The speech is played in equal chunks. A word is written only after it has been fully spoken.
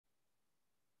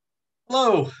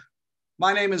Hello,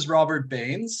 my name is Robert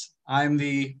Baines. I'm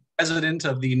the president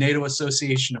of the NATO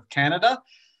Association of Canada,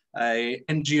 an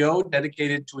NGO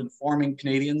dedicated to informing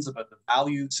Canadians about the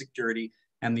value, security,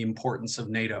 and the importance of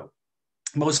NATO.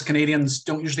 Most Canadians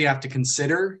don't usually have to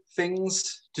consider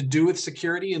things to do with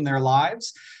security in their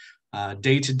lives.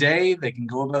 Day to day, they can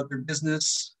go about their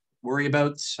business, worry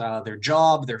about their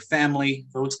job, their family,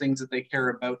 those things that they care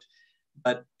about.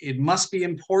 But it must be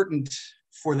important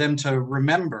for them to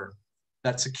remember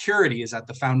that security is at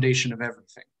the foundation of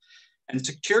everything. And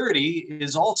security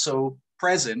is also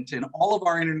present in all of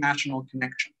our international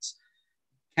connections.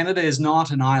 Canada is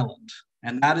not an island,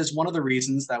 and that is one of the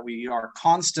reasons that we are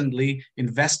constantly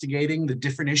investigating the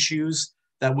different issues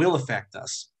that will affect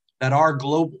us, that are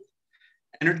global.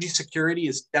 Energy security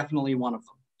is definitely one of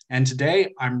them. And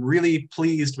today, I'm really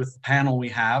pleased with the panel we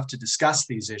have to discuss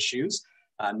these issues.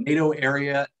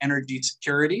 NATO-Area energy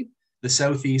security, the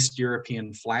Southeast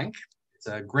European flank. It's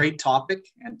a great topic,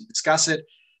 and to discuss it,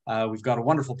 we've got a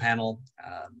wonderful panel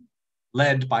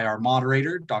led by our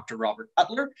moderator, Dr. Robert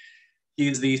Cutler. He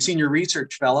is the Senior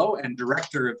Research Fellow and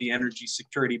Director of the Energy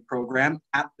Security Program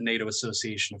at the NATO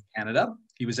Association of Canada.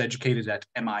 He was educated at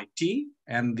MIT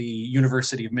and the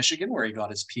University of Michigan, where he got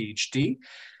his PhD.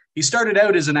 He started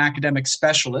out as an academic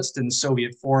specialist in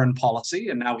Soviet foreign policy,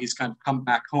 and now he's kind of come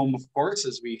back home, of course,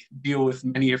 as we deal with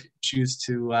many issues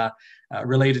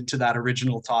related to that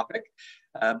original topic.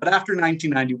 But after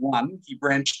 1991, he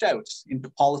branched out into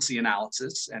policy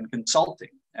analysis and consulting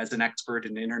as an expert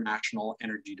in international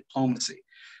energy diplomacy.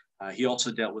 He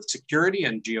also dealt with security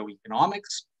and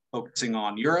geo-economics, focusing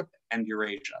on Europe and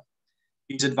Eurasia.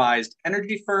 He's advised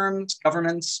energy firms,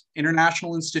 governments,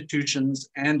 international institutions,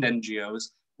 and NGOs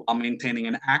while maintaining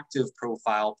an active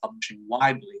profile, publishing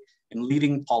widely in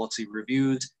leading policy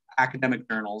reviews, academic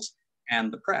journals,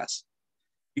 and the press.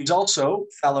 He's also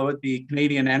fellow at the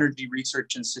Canadian Energy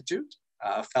Research Institute,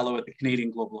 a fellow at the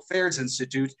Canadian Global Affairs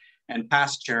Institute, and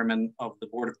past chairman of the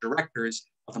board of directors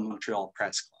of the Montreal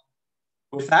Press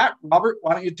Club. With that, Robert,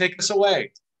 why don't you take us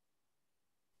away?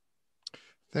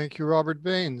 Thank you, Robert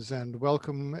Baines, and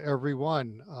welcome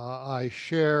everyone. I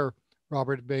share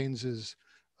Robert Baines's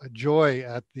joy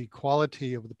at the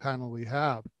quality of the panel we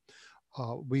have.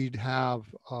 We'd have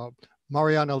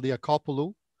Mariana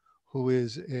Liakopoulou, who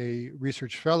is a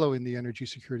research fellow in the Energy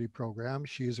Security Program.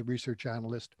 She is a research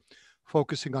analyst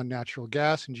focusing on natural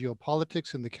gas and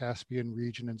geopolitics in the Caspian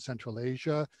region and Central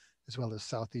Asia, as well as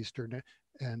Southeastern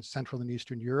and Central and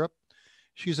Eastern Europe.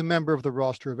 She's a member of the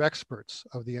roster of experts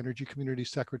of the Energy Community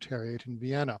Secretariat in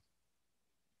Vienna.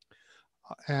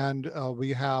 And we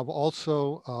have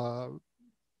also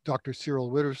Dr.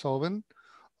 Cyril Widdershoven,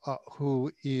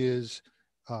 who is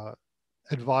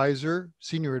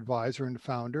senior advisor and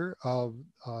founder of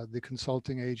the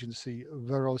consulting agency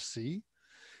Verosi.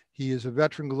 He is a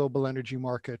veteran global energy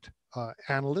market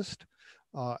analyst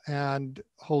and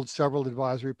holds several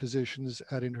advisory positions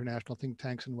at international think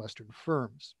tanks and Western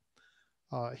firms.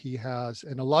 He has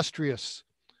an illustrious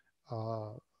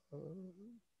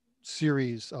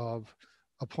series of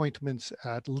appointments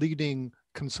at leading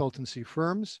consultancy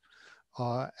firms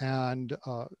and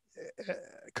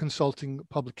consulting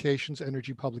publications,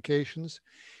 energy publications.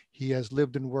 He has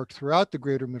lived and worked throughout the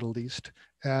greater Middle East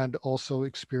and also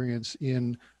experience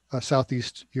in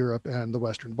Southeast Europe and the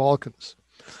Western Balkans.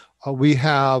 We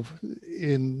have,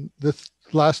 in the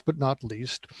last but not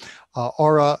least,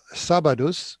 Aura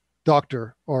Sabadus,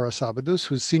 Dr. Aura Sabadus,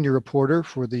 who's senior reporter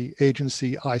for the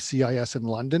agency ICIS in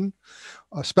London,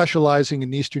 specializing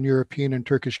in Eastern European and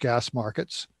Turkish gas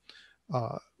markets.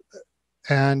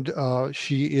 And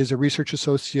she is a research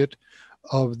associate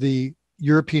of the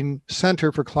European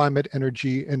Center for Climate,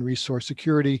 Energy, and Resource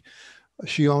Security.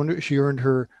 She earned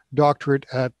her doctorate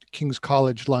at King's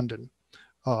College London.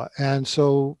 And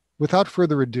so without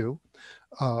further ado,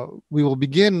 we will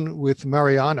begin with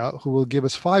Mariana, who will give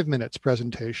us 5 minutes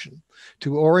presentation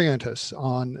to orient us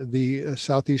on the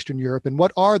Southeastern Europe and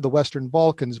what are the Western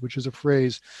Balkans, which is a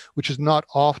phrase which is not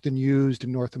often used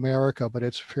in North America, but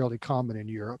it's fairly common in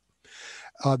Europe.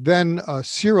 Then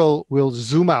Cyril will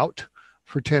zoom out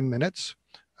for 10 minutes,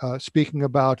 speaking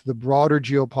about the broader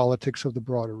geopolitics of the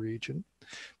broader region.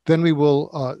 Then we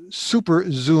will super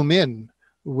zoom in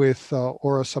with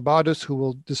Aura Sabadus, who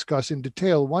will discuss in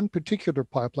detail one particular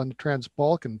pipeline, the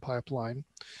Trans-Balkan pipeline,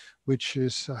 which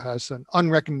has an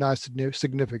unrecognized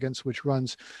significance, which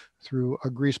runs through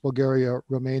Greece, Bulgaria,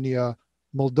 Romania,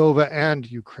 Moldova, and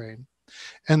Ukraine.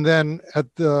 And then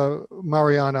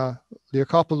Mariana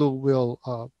Liakopoulou will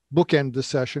bookend the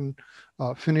session,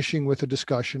 finishing with a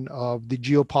discussion of the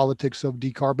geopolitics of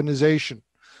decarbonization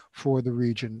for the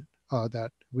region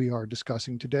that we are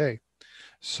discussing today.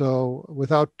 So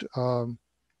without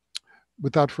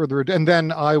further ado, and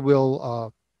then I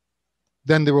will,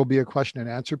 then there will be a question and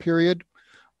answer period,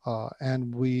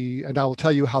 and I will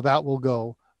tell you how that will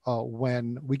go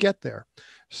when we get there.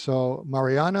 So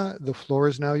Mariana, the floor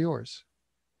is now yours.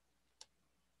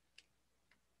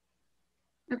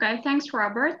 Okay, thanks,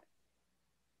 Robert.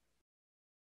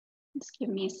 Just give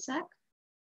me a sec.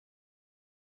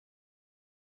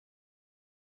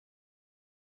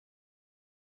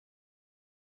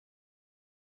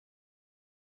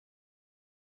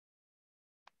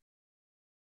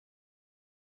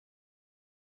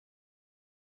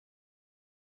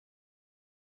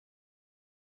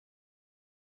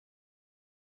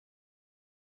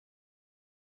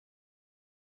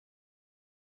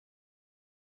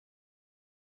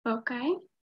 Okay,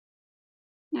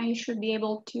 now you should be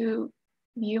able to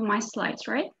view my slides,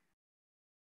 right?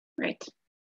 Great.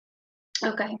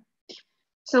 Okay,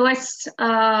 so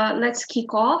let's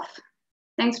kick off.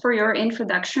 Thanks for your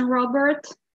introduction, Robert,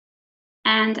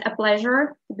 and a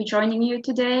pleasure to be joining you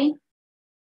today.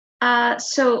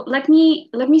 So let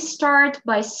me start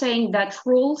by saying that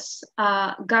rules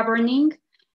governing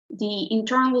the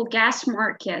internal gas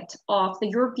market of the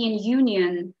European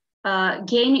Union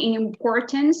gain in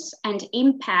importance and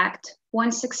impact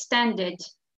once extended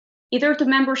either to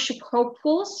membership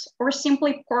hopefuls or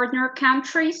simply partner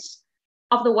countries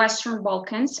of the Western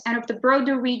Balkans and of the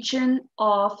broader region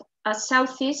of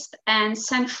Southeast and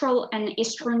Central and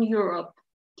Eastern Europe.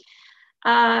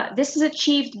 This is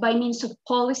achieved by means of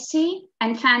policy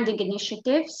and funding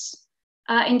initiatives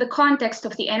in the context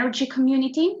of the energy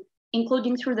community,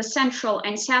 including through the Central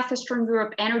and Southeastern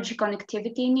Europe Energy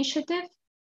Connectivity Initiative,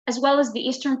 as well as the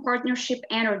Eastern Partnership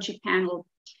Energy Panel.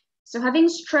 So having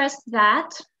stressed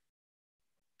that,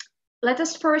 let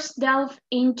us first delve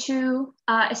into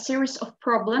a series of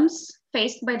problems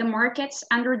faced by the markets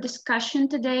under discussion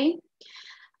today.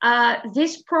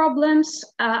 These problems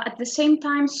at the same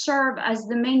time serve as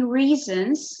the main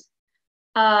reasons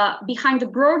behind the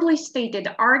broadly stated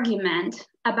argument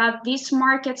about these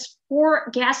markets for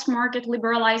gas market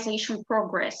liberalization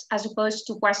progress as opposed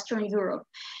to Western Europe.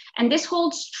 And this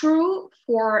holds true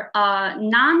for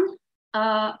non-members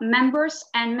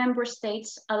and member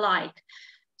states alike.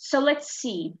 So let's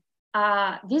see.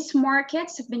 These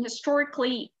markets have been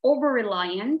historically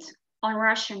over-reliant on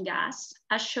Russian gas,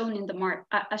 as shown in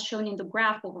the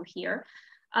graph over here.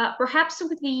 Perhaps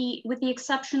with the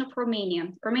exception of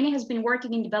Romania. Romania has been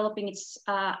working in developing its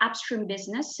upstream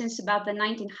business since about the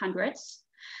 1900s.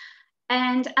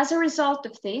 And as a result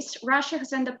of this, Russia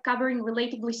has ended up covering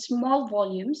relatively small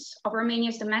volumes of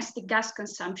Romania's domestic gas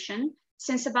consumption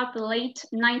since about the late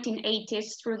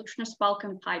 1980s through the West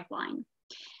Balkan pipeline.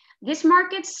 These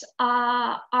markets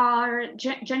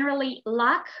generally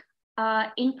lack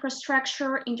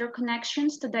infrastructure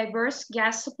interconnections to diverse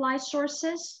gas supply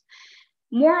sources.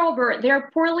 Moreover, they are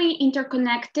poorly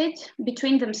interconnected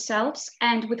between themselves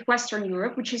and with Western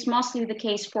Europe, which is mostly the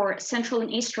case for Central and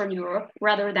Eastern Europe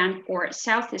rather than for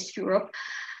Southeast Europe.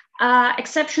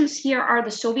 Exceptions here are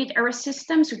the Soviet-era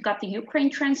systems. We've got the Ukraine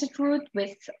transit route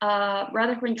with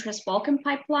Rutherford West Balkan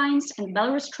pipelines and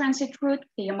Belarus transit route,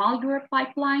 the Yamal-Europe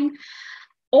pipeline.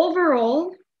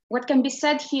 Overall, what can be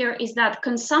said here is that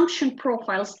consumption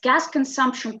profiles, gas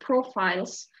consumption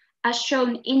profiles, as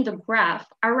shown in the graph,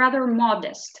 are rather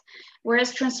modest,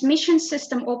 whereas transmission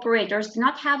system operators do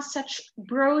not have such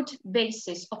broad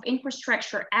basis of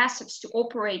infrastructure assets to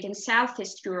operate in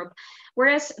Southeast Europe.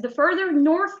 Whereas the further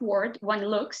northward one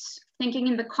looks, thinking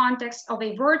in the context of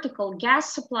a vertical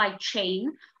gas supply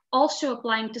chain, also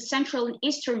applying to Central and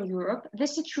Eastern Europe, the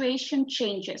situation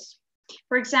changes.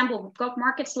 For example, we've got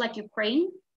markets like Ukraine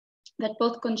that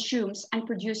both consumes and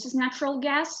produces natural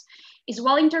gas, is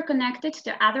well interconnected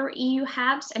to other EU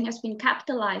hubs and has been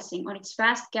capitalizing on its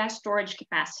vast gas storage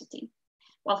capacity,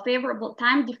 while favorable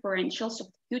time differentials of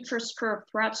the futures curve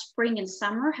throughout spring and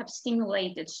summer have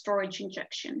stimulated storage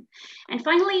injection. And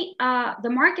finally, the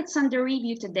markets under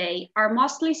review today are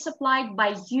mostly supplied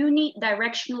by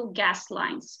unidirectional gas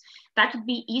lines. That would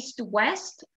be east to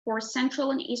west for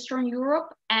Central and Eastern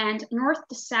Europe and north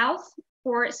to south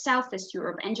for Southeast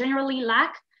Europe, and generally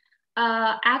lack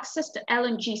access to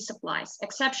LNG supplies.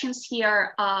 Exceptions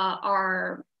here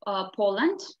are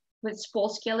Poland with its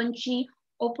Polski LNG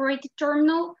operated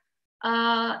terminal,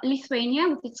 Lithuania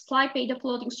with its Klaipėda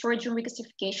floating storage and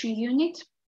regasification unit,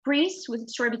 Greece with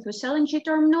its Rebitus LNG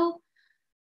terminal,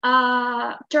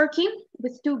 Turkey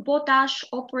with 2 BOTAŞ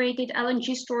operated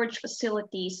LNG storage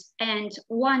facilities and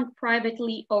 1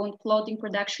 privately owned floating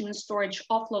production and storage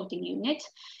offloading unit.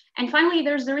 And finally,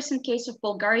 there's the recent case of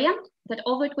Bulgaria that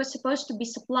although it was supposed to be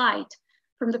supplied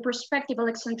from the prospective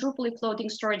Alexandroupoli floating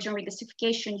storage and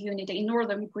regasification unit in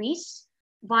northern Greece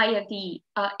via the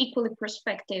equally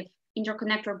prospective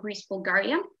interconnector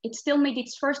Greece-Bulgaria, it still made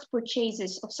its first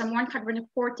purchases of some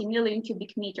 140 million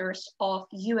cubic meters of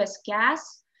US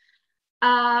gas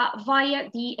via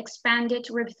the expanded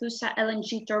Revithoussa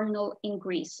LNG terminal in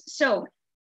Greece. So,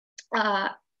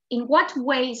 in what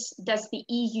ways does the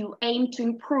EU aim to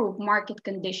improve market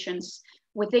conditions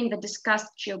within the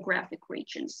discussed geographic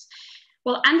regions?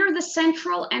 Well, under the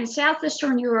Central and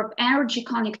Southeastern Europe Energy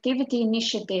Connectivity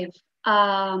Initiative,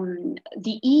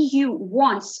 the EU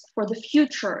wants for the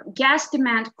future gas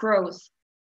demand growth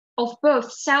of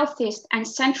both Southeast and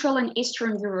Central and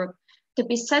Eastern Europe to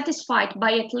be satisfied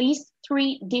by at least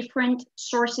 3 different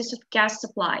sources of gas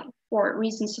supply for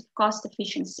reasons of cost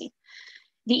efficiency.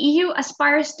 The EU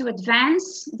aspires to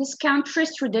advance this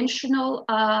country's traditional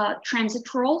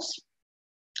transit roles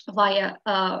via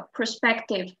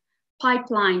prospective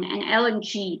pipeline and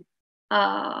LNG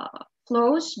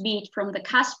flows, be it from the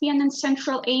Caspian and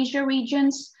Central Asia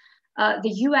regions,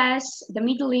 the US, the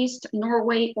Middle East,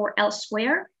 Norway, or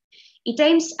elsewhere. It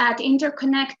aims at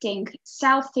interconnecting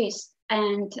Southeast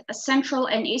and Central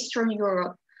and Eastern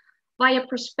Europe via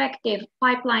prospective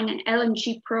pipeline and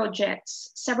LNG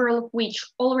projects, several of which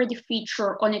already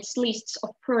feature on its lists of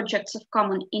projects of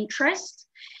common interest.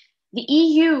 The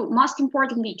EU, most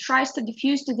importantly, tries to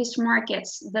diffuse to these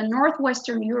markets the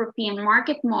Northwestern European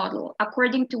market model,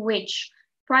 according to which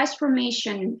price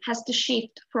formation has to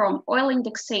shift from oil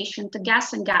indexation to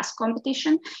gas and gas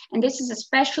competition. And this is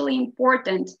especially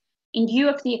important in view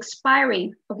of the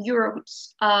expiry of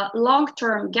Europe's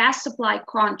long-term gas supply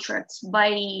contracts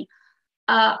by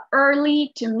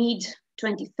early to mid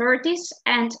 2030s.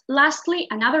 And lastly,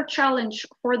 another challenge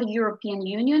for the European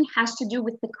Union has to do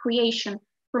with the creation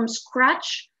from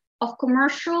scratch of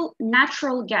commercial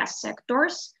natural gas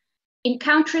sectors in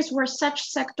countries where such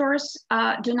sectors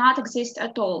do not exist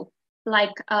at all,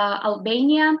 like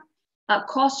Albania,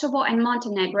 Kosovo, and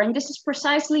Montenegro. And this is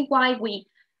precisely why we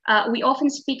often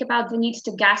speak about the need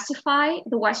to gasify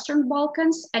the Western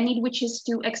Balkans, a need which is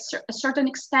to a certain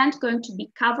extent going to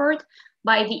be covered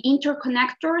by the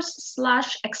interconnectors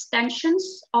 /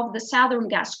 extensions of the Southern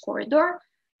Gas Corridor,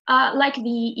 like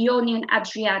the Ionian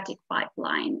Adriatic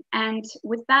pipeline. And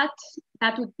with that,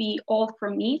 that would be all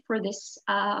from me for this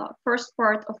first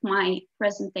part of my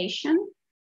presentation.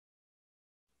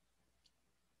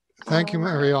 Thank you,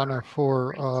 Mariana,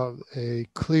 for a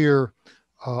clear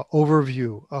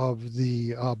overview of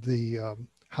the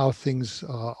how things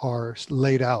are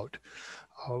laid out.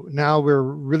 Now we're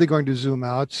really going to zoom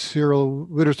out. Cyril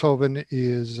Wittershoven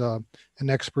is an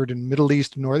expert in Middle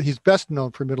East and North. He's best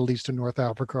known for Middle East and North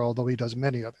Africa, although he does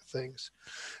many other things.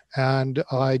 And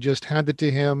I just handed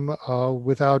to him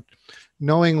without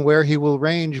knowing where he will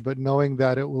range, but knowing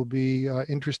that it will be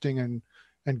interesting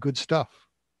and good stuff.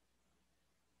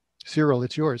 Cyril,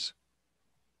 it's yours.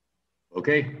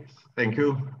 Okay, thank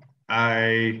you.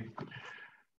 I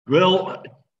will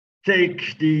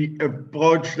take the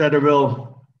approach that I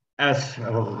will, as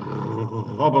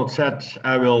Robert said,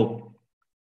 I will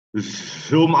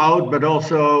zoom out, but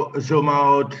also zoom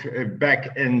out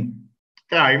back in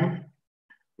time,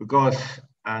 because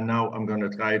now I'm going to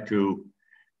try to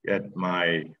get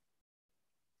my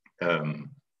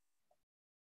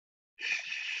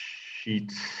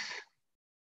sheets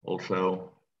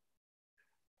also.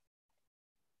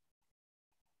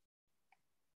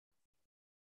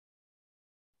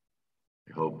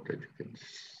 I hope that you can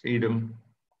see them.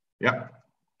 Yeah.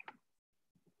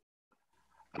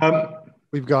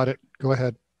 We've got it. Go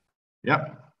ahead.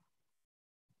 Yeah.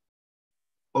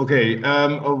 Okay.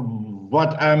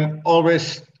 What I'm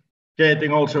always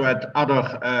stating also at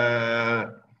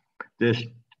other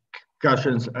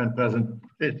discussions and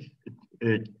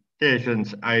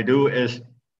presentations I do is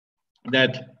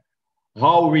that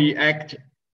how we act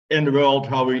in the world,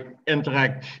 how we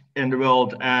interact in the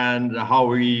world, and how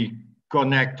we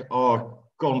connect or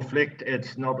conflict,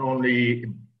 it's not only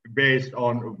based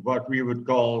on what we would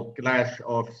call clash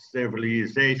of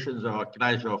civilizations or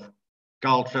clash of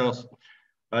cultures,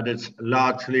 but it's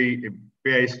largely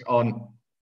based on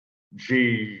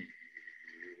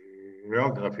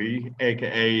geography,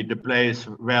 aka the place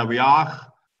where we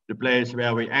are, the place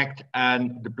where we act,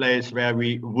 and the place where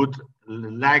we would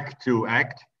like to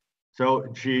act. So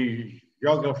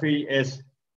geography is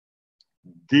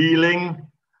dealing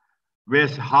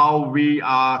with how we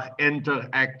are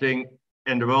interacting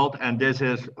in the world, and this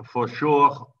is for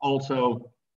sure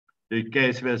also the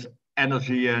case with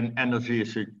energy and energy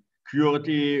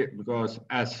security, because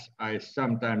as I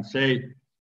sometimes say,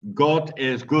 God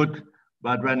is good,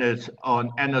 but when it's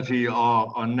on energy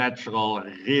or on natural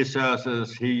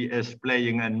resources, he is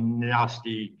playing a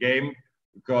nasty game,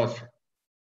 because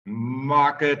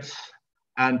markets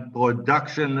and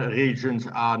production regions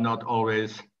are not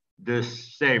always the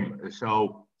same.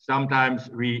 So sometimes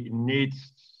we need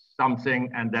something,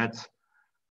 and that's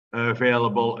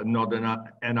available not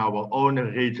in our own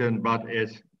region, but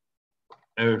is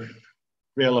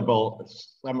available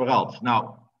somewhere else.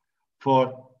 Now,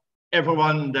 for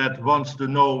everyone that wants to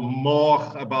know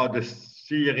more about the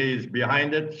series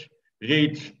behind it,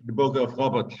 read the book of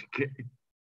Robert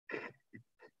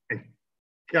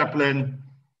Kaplan.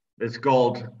 It's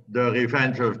called The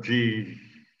Revenge of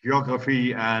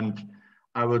Geography, and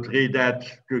I would read that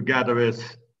together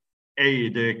with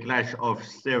The Clash of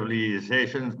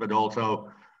Civilizations, but also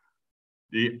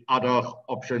the other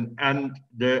option, and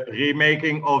the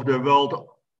remaking of the world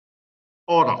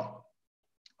order.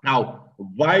 Now,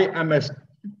 why am I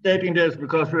stating this?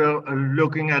 Because we're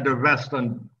looking at the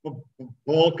Western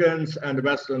Balkans, and the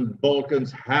Western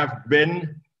Balkans have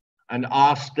been and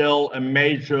are still a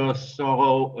major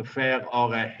thoroughfare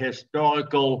or a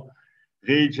historical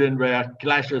region where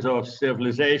clashes of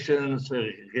civilizations,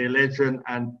 religion,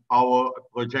 and power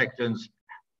projections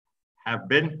have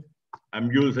been. I'm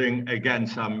using again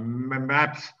some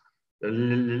maps. The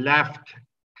left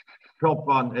top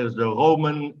one is the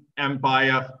Roman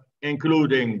Empire,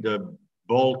 including the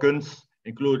Balkans,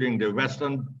 including the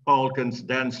Western Balkans,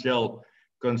 then still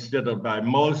considered by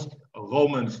most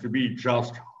Romans to be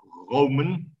just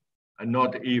Roman and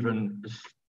not even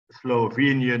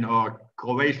Slovenian or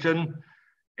Croatian,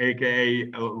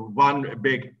 aka one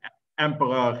big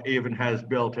emperor even has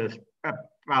built his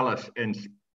palace in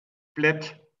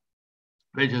Split,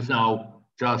 which is now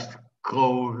just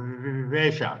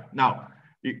Croatia. Now,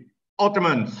 the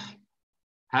Ottomans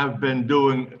have been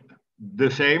doing the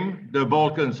same. The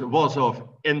Balkans was of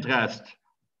interest,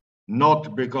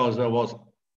 not because there was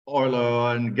oil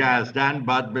and gas then,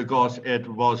 but because it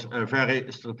was a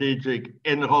very strategic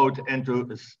inroad into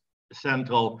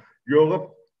Central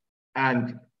Europe.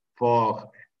 And for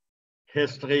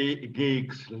history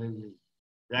geeks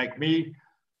like me,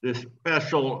 the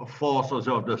special forces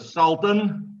of the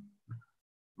Sultan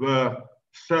were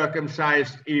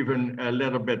circumcised even a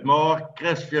little bit more.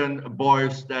 Christian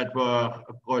boys that were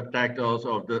protectors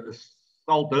of the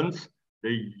Sultans,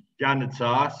 the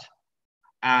Janitsars.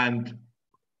 And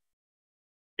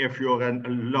if you're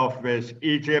in love with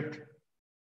Egypt,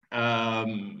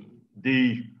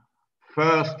 the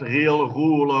first real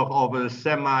ruler of a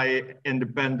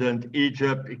semi-independent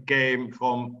Egypt came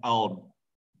from Albania,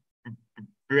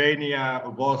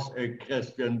 was a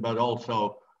Christian, but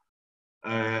also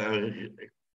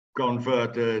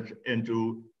converted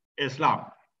into Islam.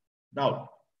 Now,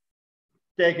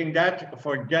 taking that,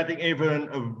 forgetting even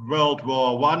World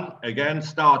War I, again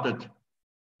started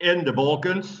in the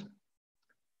Balkans.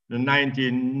 The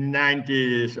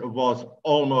 1990s was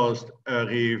almost a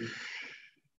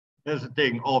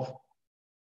revisiting of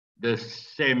the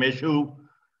same issue.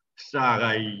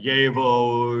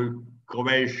 Sarajevo,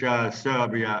 Croatia,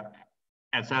 Serbia,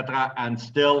 etc. And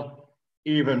still,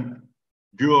 even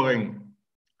during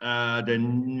the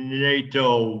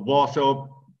NATO Warsaw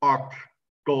Pact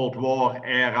Cold War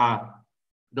era,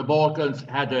 the Balkans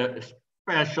had a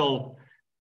special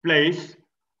place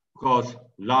because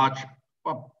large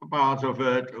parts of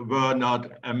it were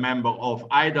not a member of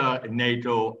either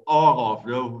NATO or of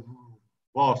the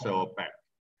Warsaw Pact.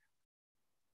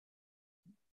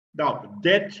 Now,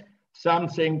 did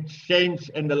something change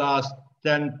in the last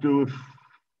 10 to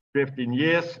 15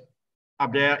 years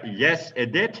up there? Yes,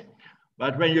 it did.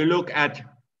 But when you look at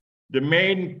the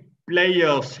main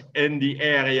players in the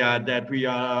area that we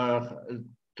are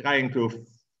trying to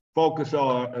focus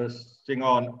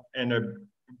on in a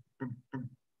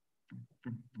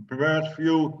bird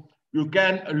view, you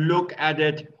can look at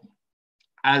it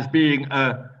as being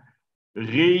a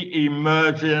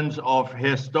re-emergence of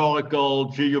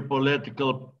historical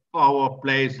geopolitical power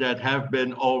plays that have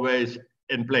been always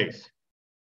in place.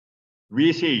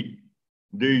 We see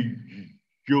the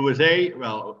USA,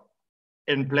 well,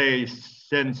 in place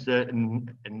since the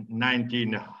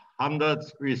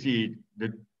 1900s. We see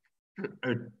the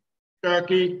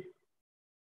Turkey,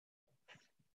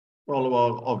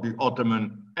 follower of the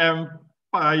Ottoman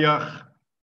Empire.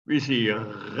 We see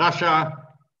Russia.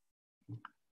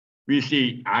 We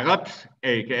see Arabs,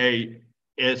 aka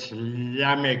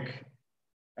Islamic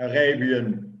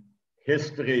Arabian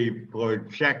history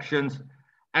projections.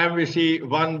 And we see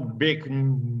one big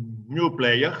new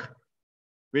player,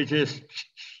 which is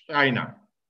China.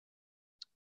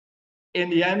 In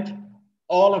the end,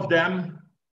 all of them,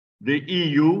 the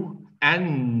EU,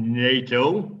 and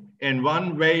NATO, in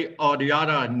one way or the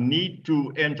other, need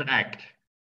to interact.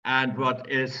 And what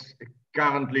is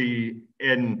currently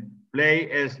in play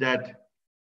is that,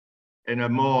 in a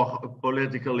more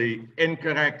politically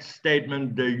incorrect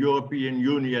statement, the European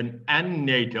Union and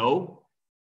NATO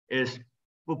is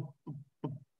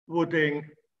putting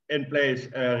in place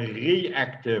a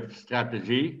reactive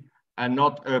strategy and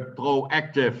not a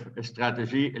proactive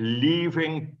strategy,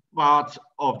 leaving parts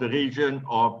of the region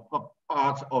or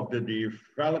parts of the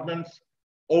developments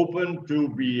open to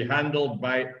be handled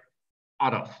by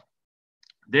others.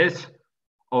 This,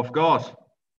 of course,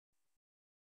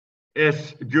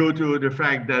 is due to the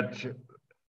fact that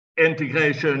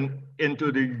integration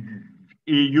into the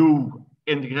EU,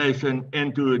 integration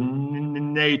into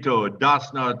NATO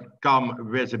does not come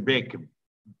with a big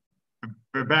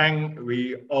bang.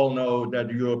 We all know that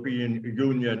the European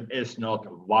Union is not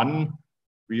one.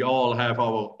 We all have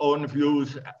our own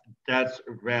views. That's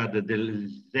where the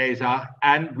delays are.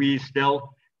 And we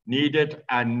still needed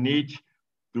and need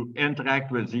to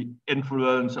interact with the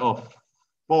influence of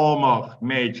former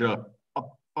major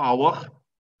power,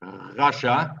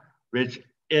 Russia, which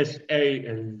is a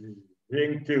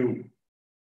link to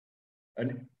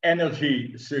an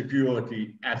energy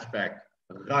security aspect.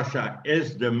 Russia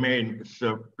is the main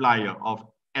supplier of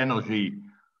energy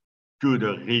to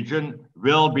the region,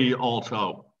 will be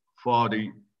also for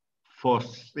the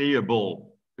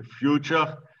foreseeable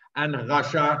future. And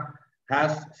Russia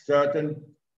has certain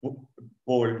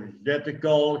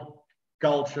political,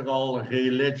 cultural,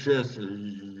 religious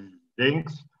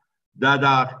links that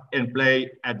are in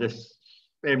play at the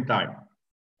same time.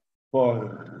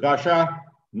 For Russia,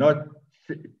 not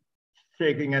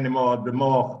taking anymore the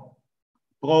more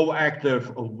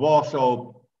proactive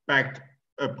Warsaw Pact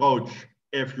approach.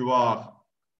 If you are a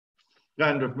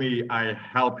friend of me, I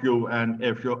help you, and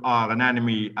if you are an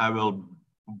enemy, I will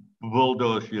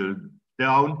bulldoze you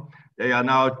down. They are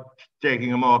now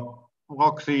taking a more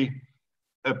proxy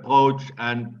approach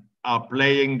and are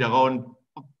playing their own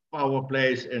power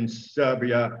plays in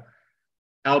Serbia,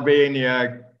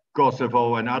 Albania,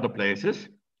 Kosovo, and other places.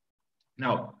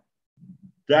 Now,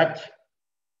 that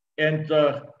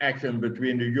interaction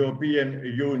between the European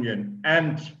Union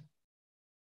and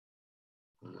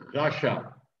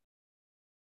Russia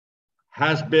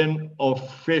has been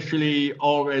officially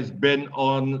always been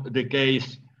on the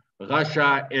case.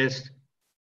 Russia is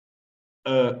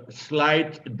a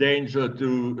slight danger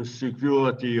to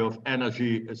security of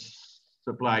energy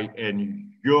supply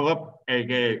in Europe.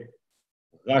 Again,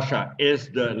 Russia is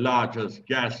the largest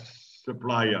gas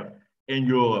supplier in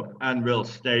Europe and will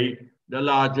stay the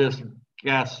largest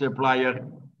gas supplier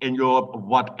in Europe,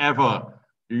 whatever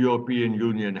the European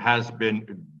Union has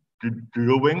been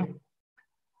doing.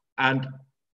 And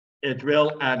it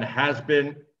will and has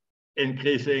been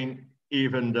increasing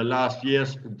even the last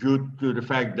years due to the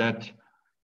fact that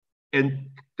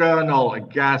internal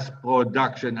gas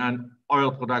production and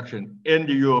oil production in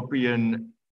the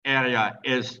European area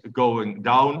is going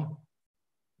down.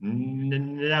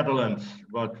 Netherlands,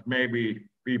 what maybe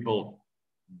people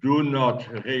do not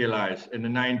realize, in the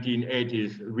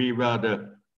 1980s, we were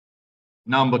the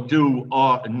 #2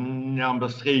 or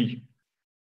 #3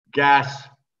 gas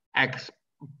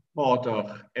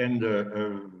exporter in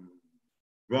the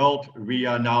world. We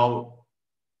are now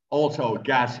also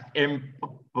gas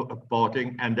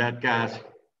importing, and that gas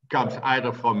comes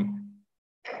either from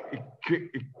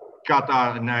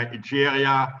Qatar,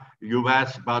 Nigeria,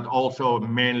 US, but also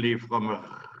mainly from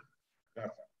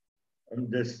Russia.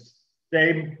 And the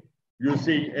same you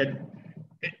see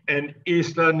in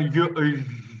Eastern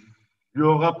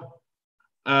Europe,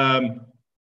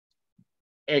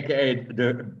 aka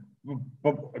the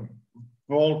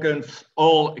Balkans.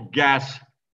 All gas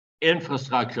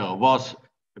infrastructure was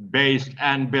based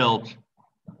and built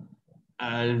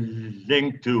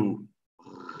linked to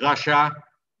Russia.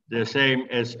 The same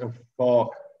is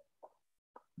for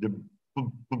the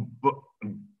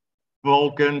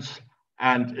Balkans,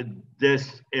 and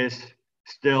this is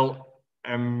still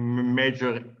a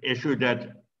major issue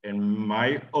that, in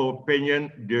my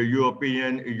opinion, the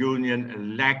European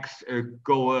Union lacks a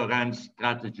coherent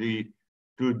strategy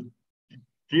to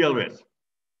deal with.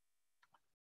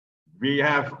 We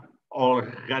have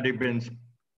already been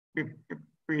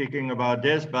speaking about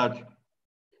this, but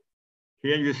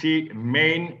here you see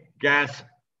main gas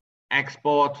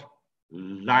export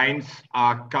lines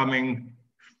are coming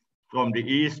from the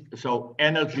east. So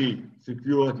energy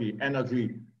security,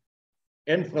 energy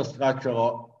infrastructure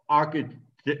or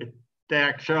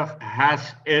architecture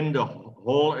has in the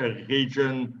whole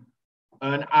region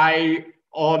an eye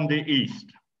on the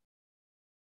east.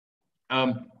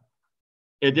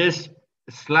 it is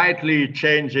slightly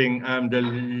changing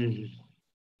the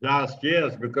last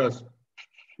years, because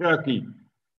Turkey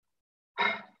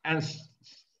and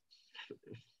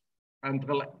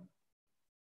Central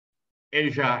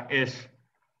Asia is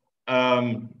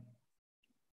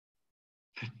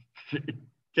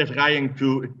trying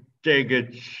to take a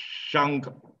chunk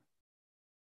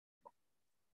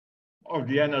of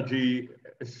the energy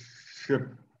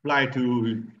supply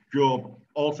to Europe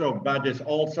also, but is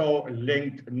also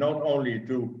linked not only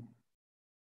to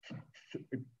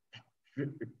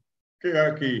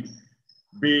Turkey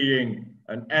being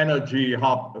an energy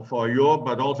hub for Europe,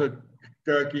 but also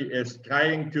Turkey is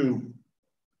trying to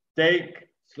take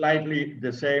slightly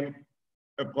the same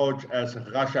approach as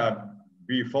Russia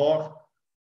before,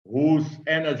 whose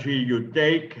energy you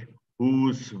take,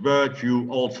 whose word you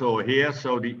also hear.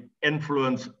 So the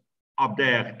influence up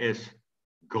there is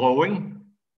growing,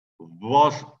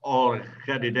 was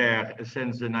already there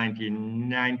since the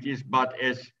 1990s, but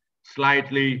is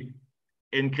slightly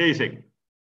increasing.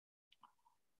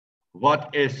 What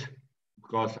is,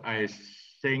 because I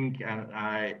think, and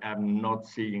I am not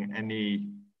seeing any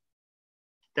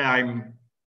time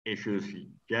issues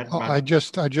yet. Oh, I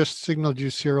just signaled you,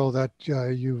 Cyril, that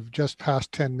you've just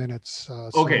passed 10 minutes.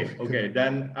 Okay, so okay,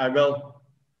 then I will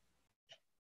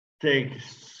take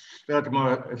 30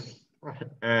 more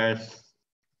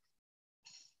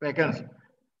seconds.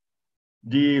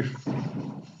 The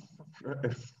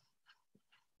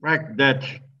fact that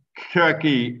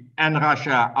Turkey and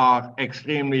Russia are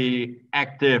extremely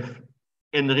active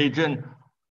in the region,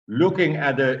 looking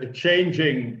at the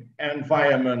changing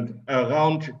environment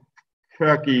around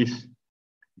Turkey's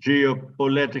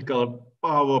geopolitical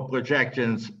power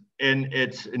projections in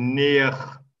its near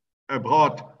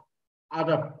abroad,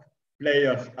 other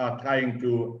players are trying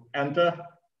to enter.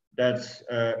 That's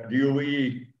the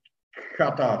UAE,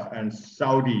 Qatar, and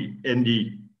Saudi in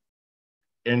the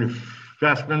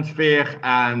investment sphere.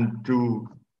 And to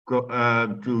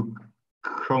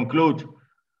conclude,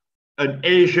 an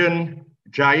Asian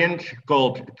giant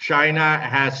called China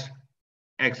has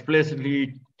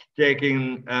explicitly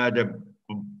taken the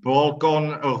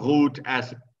Balkan route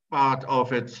as part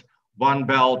of its One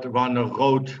Belt, One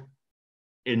Road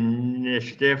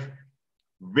initiative,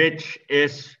 which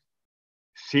is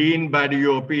seen by the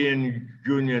European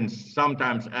Union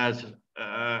sometimes as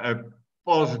a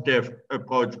positive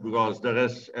approach, because there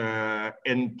is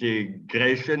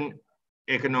integration,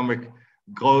 economic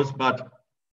growth, but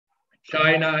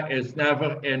China is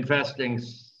never investing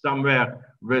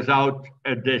somewhere without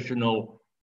additional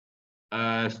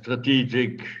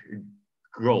strategic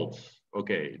goals.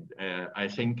 Okay, I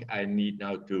think I need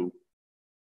now to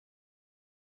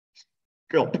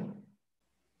stop.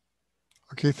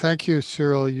 Okay, thank you,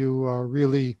 Cyril. You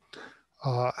really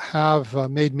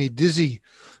have made me dizzy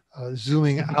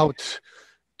zooming out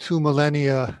 2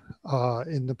 millennia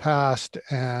in the past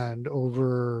and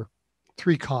over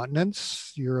 3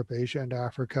 continents, Europe, Asia, and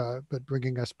Africa, but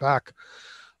bringing us back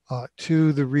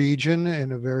to the region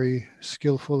in a very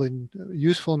skillful and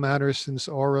useful manner, since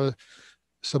Aura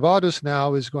Sabados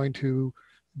now is going to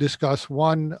discuss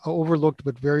one overlooked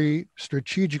but very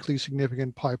strategically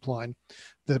significant pipeline,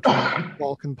 the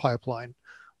Balkan pipeline,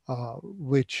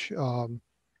 which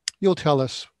you'll tell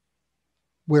us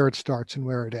where it starts and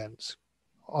where it ends.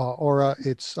 Aura,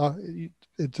 it's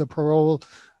a parole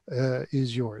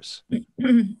is yours.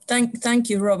 Thank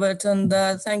you, Robert, and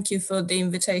thank you for the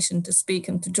invitation to speak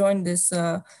and to join this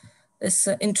this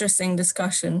interesting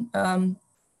discussion.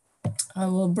 I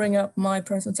will bring up my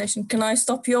presentation. Can I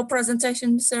stop your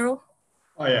presentation, Cyril?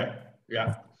 Oh yeah,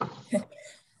 yeah. Okay.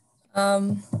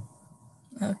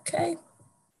 Okay,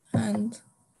 and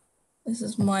this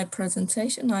is my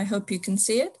presentation. I hope you can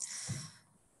see it.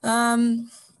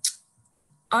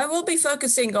 I will be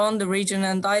focusing on the region,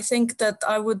 and I think that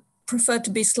I would prefer to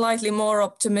be slightly more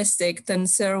optimistic than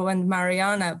Cyril and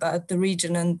Mariana about the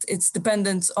region and its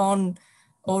dependence on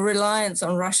or reliance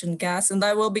on Russian gas. And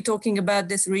I will be talking about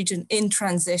this region in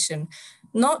transition,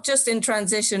 not just in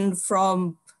transition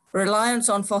from reliance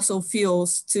on fossil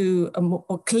fuels to a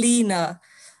more cleaner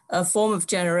form of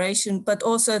generation, but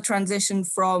also transition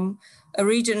from a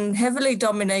region heavily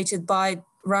dominated by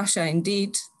Russia,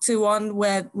 indeed, to one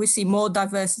where we see more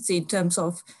diversity in terms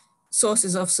of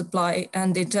sources of supply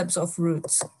and in terms of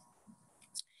routes.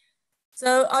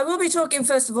 So I will be talking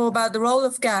first of all about the role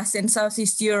of gas in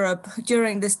Southeast Europe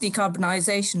during this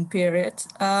decarbonization period.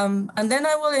 And then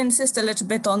I will insist a little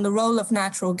bit on the role of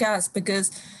natural gas, because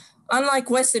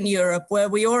unlike Western Europe, where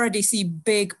we already see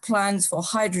big plans for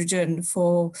hydrogen,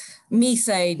 for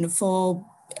methane, for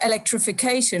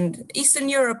electrification, Eastern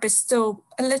Europe is still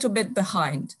a little bit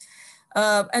behind.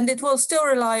 And it will still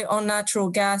rely on natural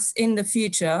gas in the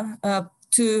future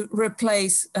to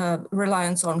replace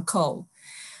reliance on coal.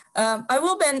 I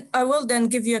will then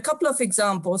give you a couple of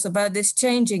examples about this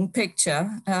changing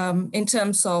picture in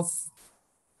terms of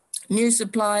new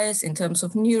suppliers, in terms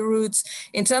of new routes,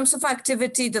 in terms of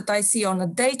activity that I see on a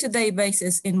day-to-day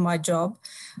basis in my job.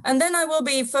 And then I will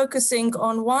be focusing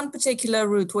on one particular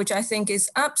route, which I think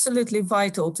is absolutely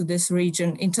vital to this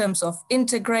region in terms of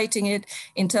integrating it,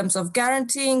 in terms of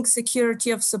guaranteeing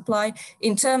security of supply,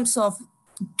 in terms of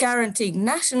guaranteeing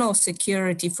national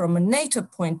security from a NATO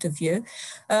point of view,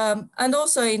 and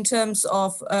also in terms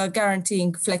of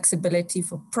guaranteeing flexibility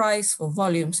for price, for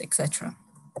volumes, etc.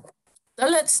 So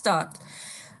let's start.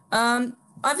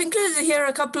 I've included here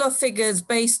a couple of figures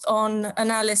based on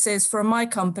analysis from my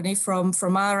company, from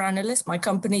our analysts. My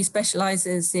company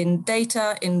specializes in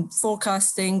data, in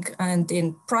forecasting, and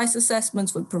in price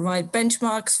assessments. We provide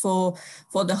benchmarks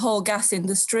for the whole gas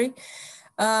industry.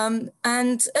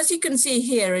 And as you can see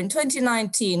here, in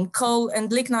 2019, coal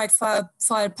and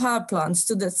lignite-fired power plants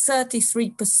stood at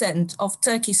 33% of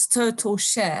Turkey's total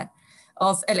share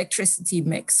of electricity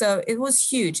mix. So it was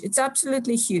huge. It's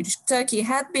absolutely huge. Turkey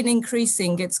had been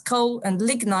increasing its coal and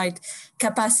lignite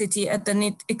capacity at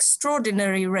an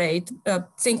extraordinary rate,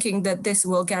 thinking that this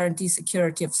will guarantee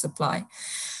security of supply.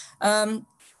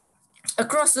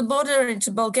 Across the border into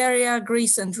Bulgaria,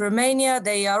 Greece, and Romania,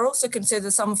 they are also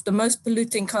considered some of the most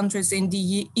polluting countries in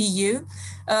the EU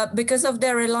because of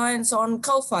their reliance on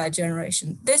coal-fired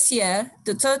generation. This year,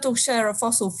 the total share of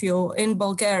fossil fuel in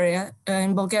Bulgaria,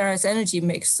 in Bulgaria's energy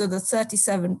mix, stood at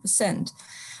 37%,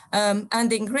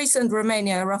 and in Greece and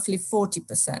Romania, roughly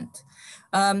 40%.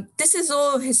 This is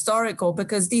all historical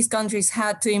because these countries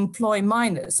had to employ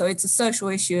miners, so it's a social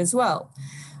issue as well.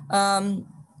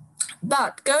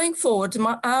 But going forward,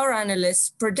 our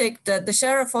analysts predict that the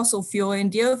share of fossil fuel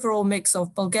in the overall mix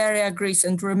of Bulgaria, Greece,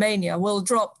 and Romania will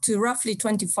drop to roughly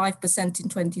 25% in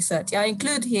 2030. I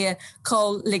include here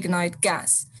coal, lignite,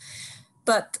 gas.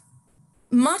 But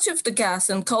much of the gas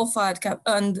and coal-fired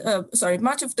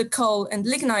much of the coal and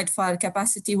lignite-fired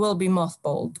capacity will be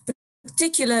mothballed,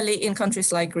 particularly in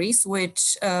countries like Greece,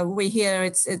 which we hear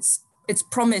it's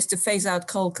promised to phase out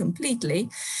coal completely.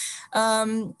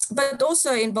 But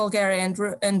also in Bulgaria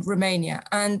and Romania.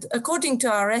 And according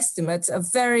to our estimates, a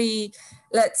very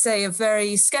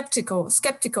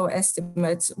skeptical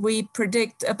estimates, we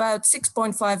predict about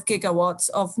 6.5 gigawatts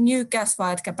of new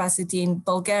gas-fired capacity in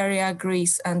Bulgaria,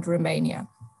 Greece, and Romania.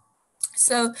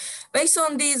 So based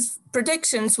on these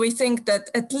predictions, we think that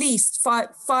at least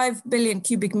 5 billion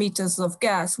cubic meters of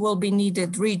gas will be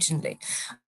needed regionally.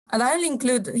 And I only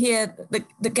include here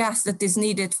the gas that is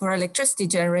needed for electricity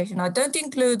generation. I don't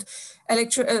include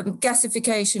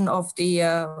gasification of the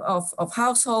of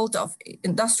household, of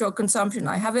industrial consumption.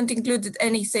 I haven't included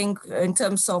anything in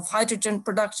terms of hydrogen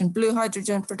production, blue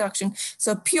hydrogen production.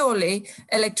 So purely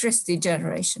electricity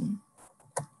generation.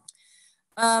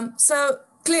 So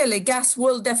clearly, gas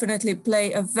will definitely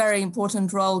play a very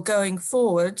important role going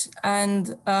forward,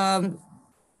 and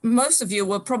most of you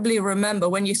will probably remember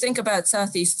when you think about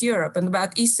Southeast Europe and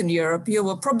about Eastern Europe, you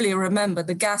will probably remember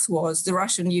the gas wars, the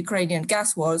Russian-Ukrainian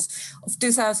gas wars of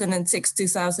 2006,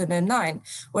 2009,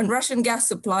 when Russian gas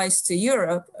supplies to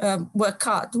Europe were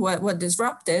cut, were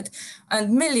disrupted,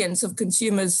 and millions of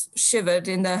consumers shivered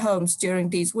in their homes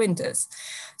during these winters.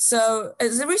 So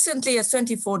as recently as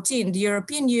 2014, the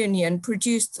European Union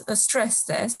produced a stress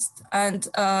test, and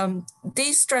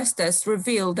these stress tests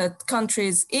revealed that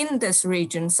countries in this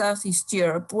region, Southeast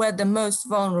Europe, were the most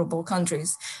vulnerable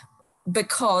countries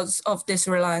because of this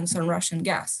reliance on Russian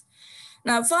gas.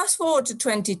 Now, fast forward to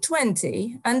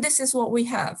 2020, and this is what we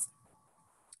have.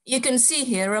 You can see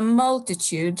here a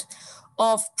multitude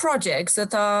of projects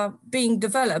that are being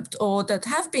developed or that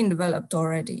have been developed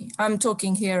already. I'm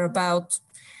talking here about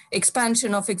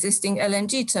expansion of existing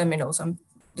LNG terminals.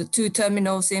 The two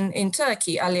terminals in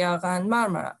Turkey, Aliağa and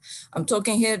Marmara. I'm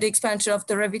talking here the expansion of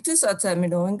the Revitusa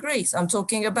terminal in Greece. I'm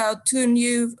talking about 2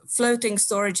 new floating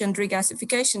storage and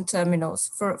regasification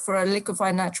terminals for a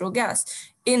liquefied natural gas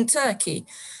in Turkey,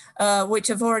 which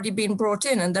have already been brought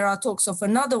in. And there are talks of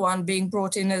another one being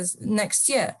brought in as next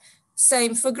year.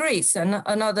 Same for Greece, and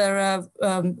another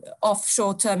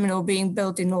offshore terminal being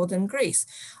built in northern Greece.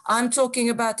 I'm talking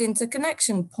about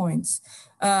interconnection points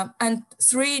and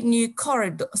 3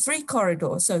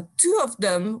 corridors. So 2 of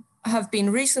them have been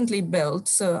recently built.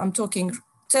 So I'm talking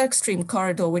Turk Stream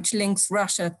corridor, which links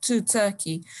Russia to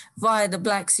Turkey via the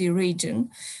Black Sea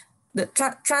region.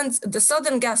 The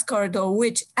Southern Gas Corridor,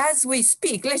 which as we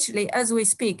speak, literally as we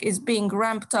speak, is being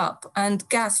ramped up, and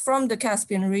gas from the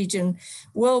Caspian region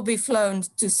will be flown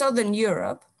to Southern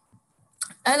Europe.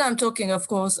 And I'm talking, of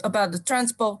course, about the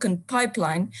Trans-Balkan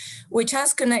pipeline, which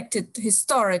has connected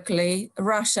historically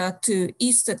Russia to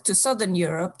southern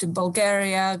Europe, to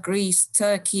Bulgaria, Greece,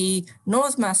 Turkey,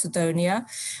 North Macedonia,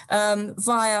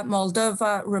 via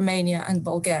Moldova, Romania, and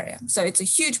Bulgaria. So it's a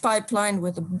huge pipeline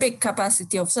with a big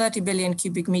capacity of 30 billion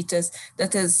cubic meters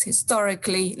that has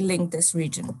historically linked this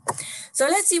region. So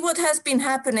let's see what has been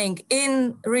happening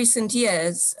in recent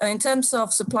years in terms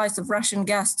of supplies of Russian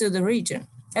gas to the region.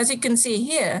 As you can see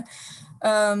here,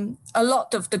 a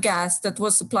lot of the gas that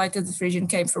was supplied to this region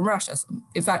came from Russia.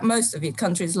 In fact, most of it,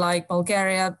 countries like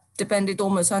Bulgaria depended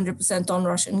almost 100% on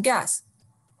Russian gas.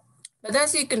 But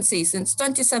as you can see, since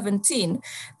 2017,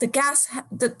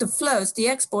 the flows, the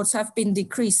exports have been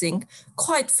decreasing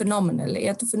quite phenomenally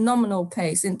at a phenomenal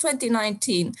pace. In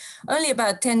 2019, only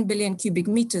about 10 billion cubic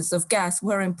meters of gas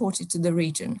were imported to the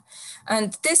region.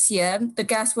 And this year, the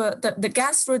gas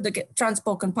through the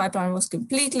Trans-Balkan pipeline was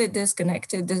completely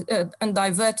disconnected and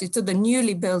diverted to the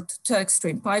newly built Turk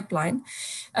Stream pipeline.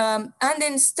 And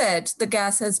instead, the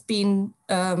gas has been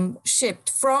shipped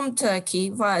from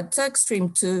Turkey via Turk Stream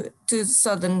to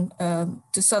southern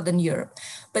Europe.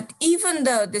 But even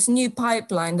though this new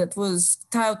pipeline that was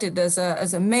touted as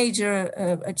a major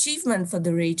achievement for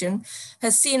the region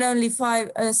has seen an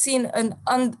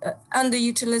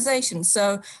underutilization.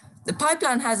 So the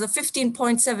pipeline has a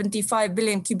 15.75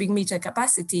 billion cubic meter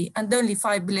capacity, and only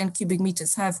 5 billion cubic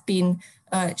meters have been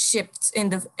shipped in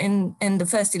the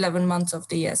first 11 months of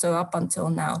the year, so up until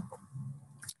now.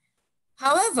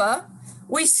 However,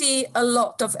 we see a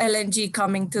lot of LNG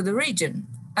coming to the region.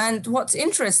 And what's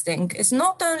interesting is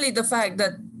not only the fact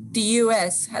that the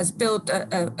US has built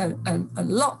a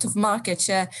lot of market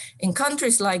share in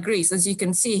countries like Greece. As you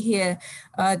can see here,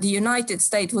 the United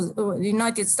States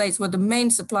were the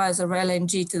main suppliers of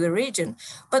LNG to the region,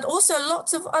 but also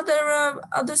lots of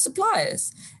other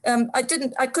suppliers. I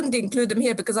couldn't include them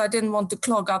here because I didn't want to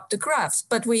clog up the graphs,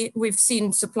 but we've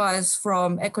seen suppliers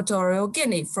from Equatorial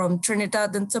Guinea, from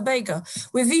Trinidad and Tobago.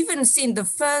 We've even seen the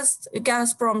first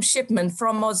Gazprom shipment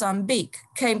from Mozambique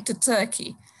came to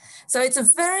Turkey. So it's a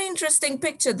very interesting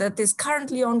picture that is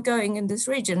currently ongoing in this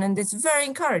region, and it's very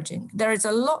encouraging. There is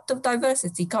a lot of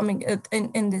diversity coming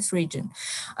in this region.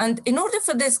 And in order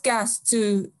for this gas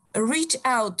to reach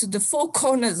out to the four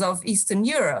corners of Eastern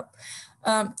Europe,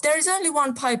 there is only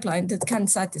one pipeline that can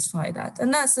satisfy that,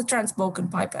 and that's the Trans-Balkan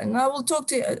pipeline. And I will talk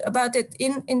to you about it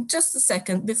in just a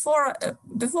second.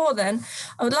 Before then,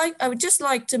 I would just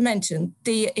like to mention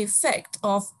the effect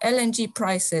of LNG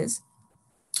prices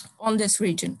on this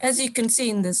region. As you can see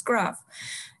in this graph,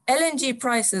 LNG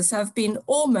prices have been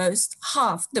almost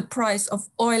half the price of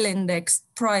oil index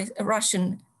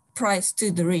Russian price to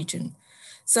the region.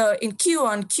 So in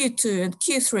Q1, Q2, and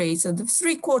Q3, so the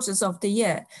 3 quarters of the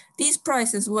year, these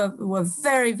prices were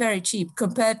very, very cheap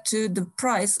compared to the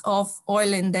price of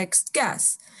oil indexed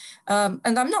gas. And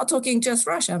I'm not talking just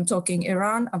Russia, I'm talking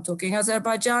Iran, I'm talking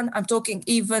Azerbaijan, I'm talking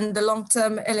even the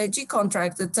long-term LNG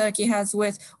contract that Turkey has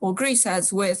with, or Greece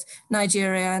has with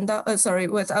Nigeria and,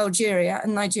 with Algeria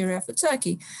and Nigeria for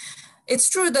Turkey. It's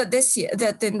true that this year,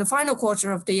 that in the final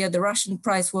quarter of the year, the Russian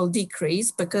price will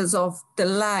decrease because of the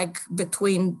lag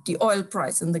between the oil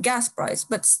price and the gas price.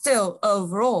 But still,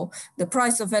 overall, the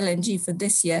price of LNG for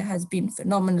this year has been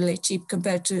phenomenally cheap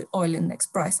compared to oil index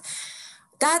price.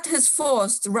 That has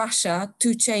forced Russia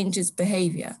to change its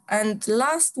behavior. And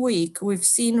last week, we've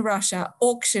seen Russia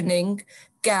auctioning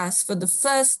gas for the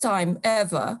first time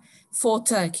ever for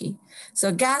Turkey.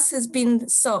 So gas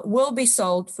will be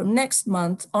sold from next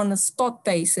month on a spot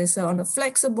basis, so on a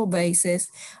flexible basis,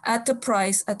 at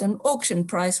an auction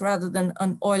price rather than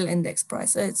an oil index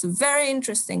price. So it's a very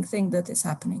interesting thing that is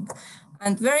happening.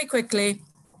 And very quickly,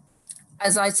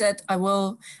 as I said, I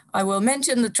will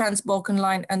mention the Trans-Balkan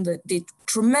line and the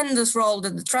tremendous role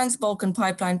that the Trans-Balkan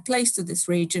pipeline plays to this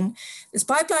region. This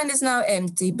pipeline is now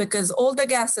empty because all the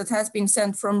gas that has been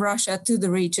sent from Russia to the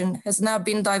region has now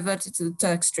been diverted to the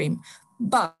Turk Stream.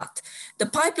 But the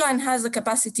pipeline has a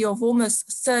capacity of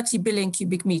almost 30 billion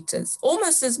cubic meters,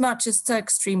 almost as much as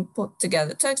Turk Stream put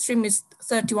together. Turk Stream is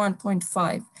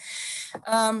 31.5.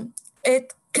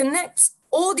 It connects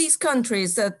all these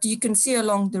countries that you can see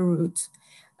along the route.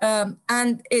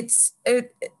 And it's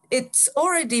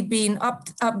already been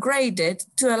upgraded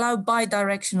to allow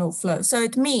bi-directional flow. So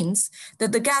it means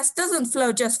that the gas doesn't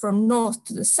flow just from north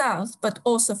to the south, but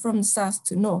also from the south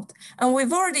to north. And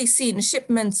we've already seen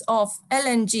shipments of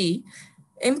LNG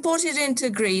imported into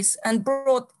Greece and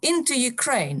brought into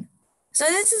Ukraine. So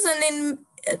this is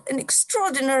an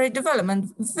extraordinary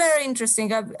development, very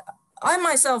interesting. I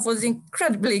myself was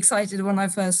incredibly excited when I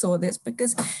first saw this,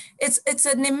 because it's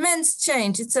an immense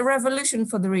change. It's a revolution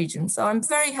for the region. So I'm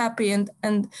very happy. And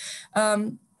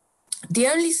the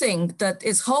only thing that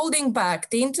is holding back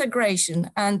the integration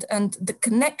and the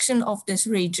connection of this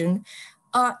region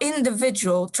are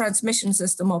individual transmission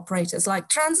system operators like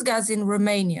Transgaz in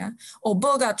Romania or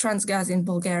Bulgar-Transgaz in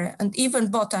Bulgaria, and even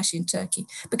Botash in Turkey,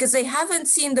 because they haven't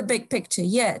seen the big picture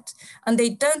yet. And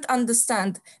they don't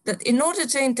understand that in order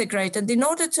to integrate and in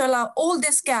order to allow all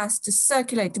this gas to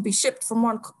circulate, to be shipped from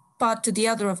one part to the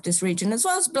other of this region, as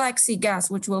well as Black Sea gas,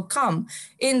 which will come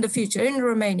in the future in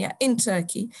Romania, in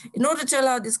Turkey. In order to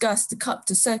allow this gas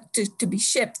to be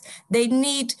shipped, they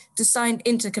need to sign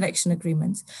interconnection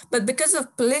agreements. But because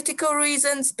of political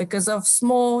reasons, because of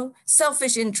small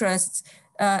selfish interests,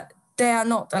 they are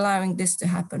not allowing this to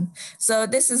happen. So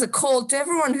this is a call to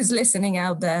everyone who's listening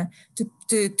out there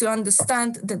to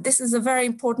understand that this is a very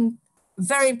important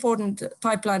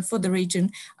pipeline for the region,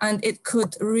 and it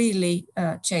could really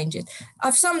change it.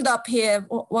 I've summed up here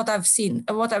what I've seen,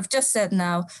 what I've just said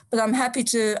now, but I'm happy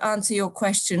to answer your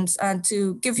questions and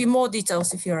to give you more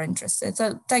details if you're interested.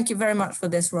 So thank you very much for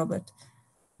this, Robert.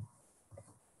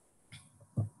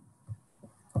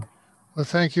 Well,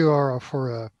 thank you, Aura, for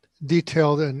a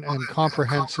detailed and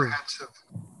comprehensive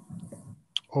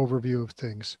overview of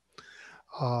things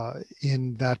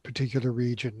in that particular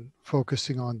region,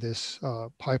 focusing on this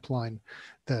pipeline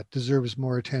that deserves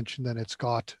more attention than it's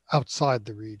got outside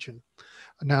the region.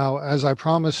 Now, as I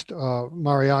promised,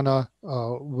 Mariana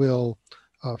will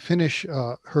finish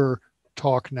her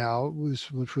talk now,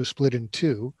 which was split in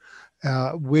two,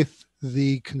 with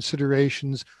the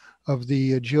considerations of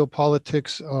the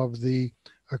geopolitics of the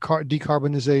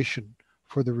decarbonization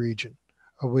for the region,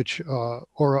 which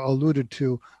Aura alluded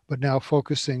to, but now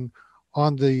focusing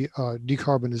on the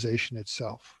decarbonization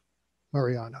itself.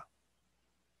 Mariana.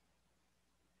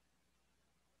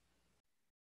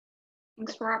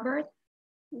 Thanks, Robert.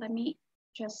 Let me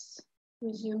just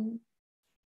resume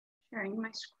sharing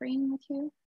my screen with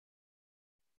you.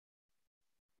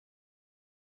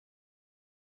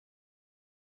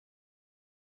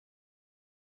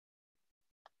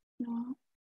 No.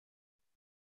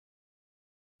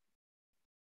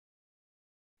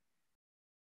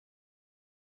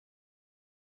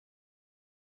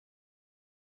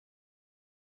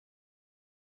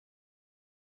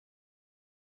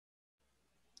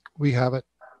 We have it.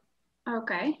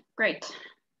 Okay, great.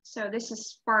 So this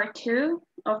is part 2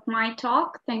 of my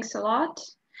talk. Thanks a lot.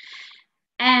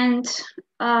 And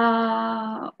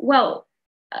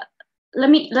let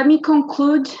me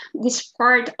conclude this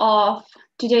part of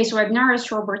today's webinar,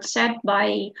 as Robert said,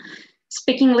 by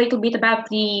speaking a little bit about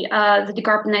the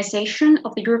decarbonization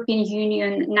of the European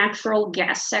Union natural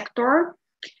gas sector.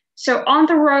 So on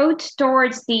the road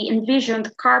towards the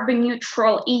envisioned carbon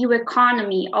neutral EU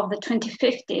economy of the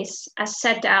 2050s, as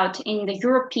set out in the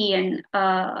European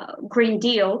Green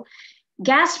Deal,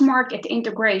 gas market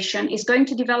integration is going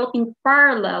to develop in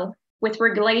parallel with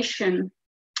regulation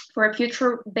for a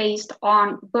future based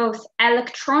on both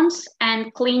electrons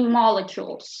and clean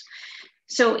molecules.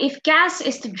 So if gas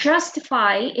is to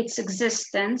justify its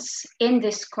existence in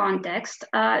this context,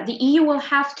 the EU will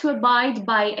have to abide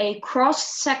by a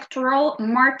cross-sectoral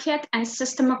market and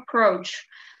system approach,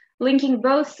 linking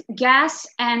both gas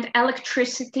and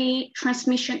electricity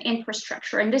transmission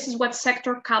infrastructure. And this is what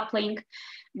sector coupling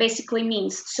basically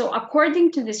means. So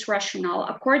according to this rationale,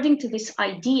 according to this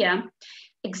idea,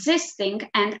 existing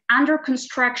and under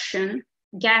construction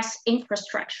gas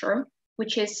infrastructure,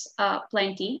 which is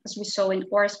plenty, as we saw in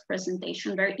Aura's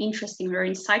presentation, very interesting, very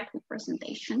insightful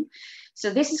presentation. So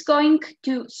this is going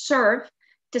to serve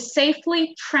to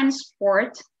safely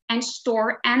transport and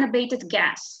store unabated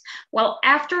gas. Well,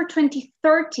 after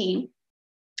 2030,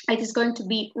 it is going to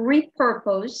be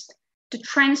repurposed to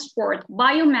transport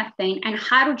biomethane and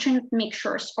hydrogen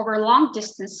mixtures over long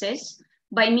distances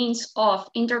by means of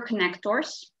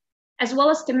interconnectors, as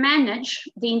well as to manage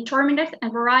the intermittent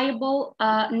and variable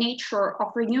nature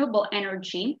of renewable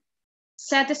energy,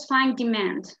 satisfying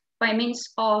demand by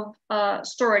means of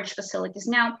storage facilities.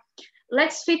 Now,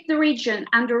 let's fit the region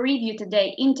under review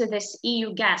today into this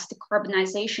EU gas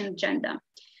decarbonization agenda.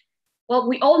 Well,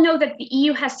 we all know that the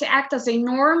EU has to act as a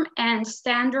norm and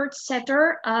standard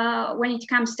setter when it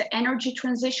comes to energy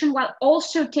transition, while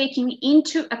also taking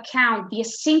into account the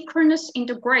asynchronous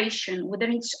integration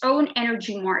within its own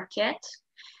energy market,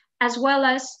 as well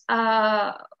as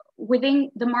within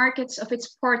the markets of its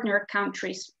partner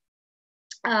countries,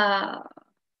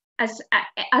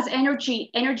 as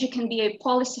energy can be a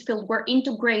policy field where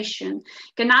integration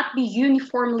cannot be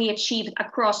uniformly achieved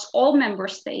across all member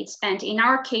states, and in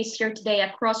our case here today,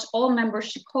 across all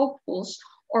membership hopefuls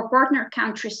or partner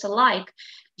countries alike,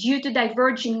 due to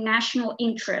diverging national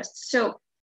interests. So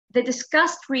the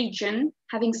discussed region,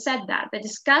 having said that, the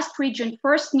discussed region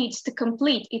first needs to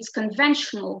complete its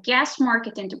conventional gas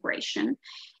market integration,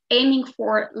 aiming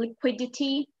for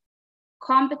liquidity,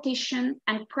 competition,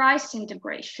 and price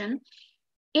integration,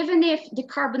 even if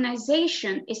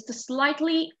decarbonization is to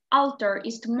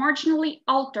marginally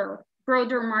alter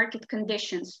broader market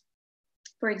conditions.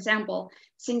 For example,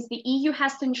 since the EU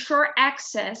has to ensure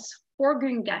access for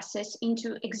green gases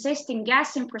into existing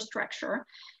gas infrastructure,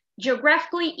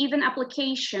 geographically even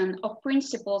application of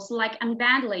principles like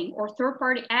unbundling or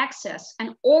third-party access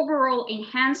and overall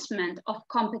enhancement of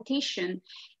competition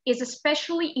is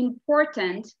especially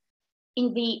important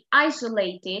in the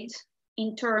isolated,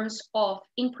 in terms of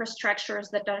infrastructures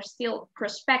that are still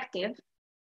prospective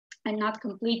and not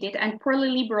completed, and poorly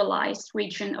liberalized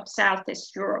region of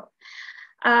Southeast Europe.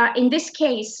 In this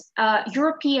case,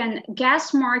 European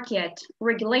gas market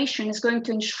regulation is going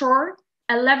to ensure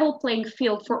a level playing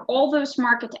field for all those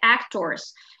market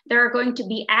actors that are going to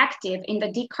be active in the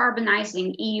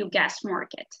decarbonizing EU gas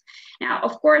market. Now,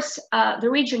 of course, the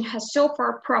region has so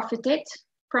far profited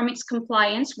from its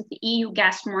compliance with the EU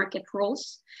gas market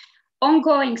rules.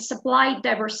 Ongoing supply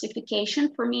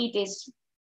diversification, for me, it is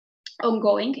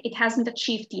ongoing. It hasn't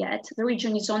achieved yet. The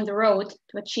region is on the road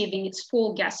to achieving its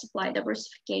full gas supply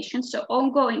diversification. So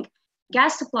ongoing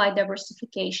gas supply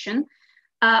diversification,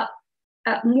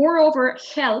 moreover,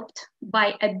 helped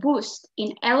by a boost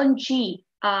in LNG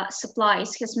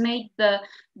supplies, has made the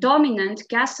dominant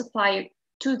gas supplier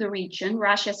to the region,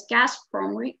 Russia's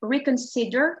Gazprom,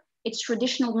 reconsider its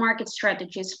traditional market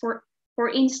strategies. For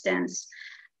instance,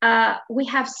 we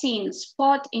have seen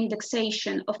spot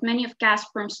indexation of many of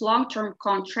Gazprom's long-term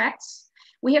contracts.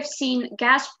 We have seen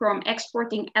Gazprom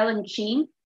exporting LNG.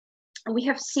 We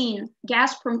have seen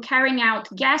Gazprom carrying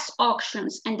out gas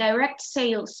auctions and direct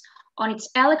sales on its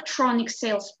electronic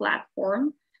sales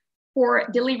platform for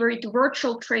delivery to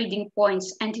virtual trading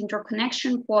points and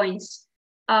interconnection points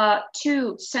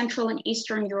to Central and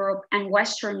Eastern Europe and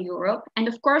Western Europe. And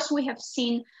of course, we have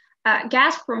seen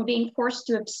Gazprom being forced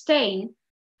to abstain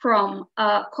from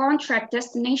contract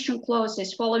destination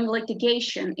clauses following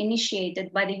litigation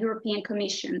initiated by the European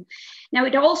Commission. Now,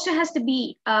 it also has to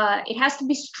be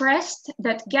stressed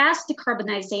that gas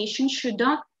decarbonization should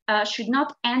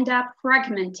not end up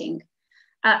fragmenting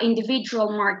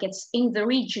individual markets in the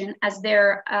region, as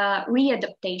their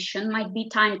readaptation might be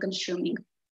time-consuming.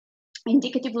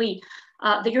 Indicatively,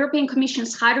 the European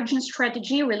Commission's hydrogen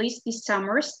strategy released this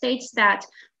summer states that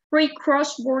free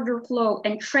cross-border flow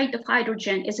and trade of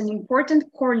hydrogen is an important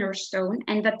cornerstone,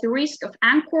 and that the risk of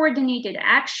uncoordinated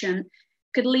action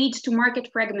could lead to market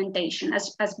fragmentation,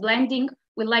 as blending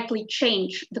will likely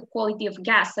change the quality of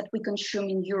gas that we consume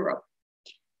in Europe.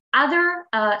 Other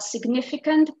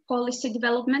significant policy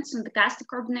developments on the gas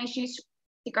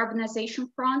decarbonization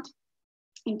front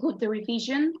include the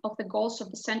revision of the goals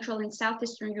of the Central and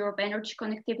Southeastern Europe Energy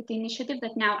Connectivity Initiative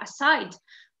that now, aside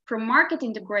from market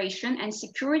integration and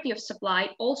security of supply,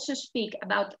 also speak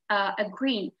about a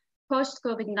green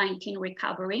post-COVID-19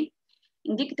 recovery.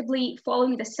 Indicatively,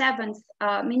 following the 7th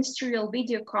ministerial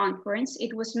video conference,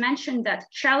 it was mentioned that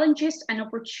challenges and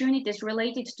opportunities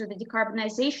related to the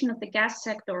decarbonization of the gas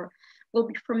sector will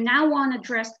be from now on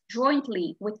addressed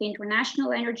jointly with the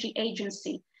International Energy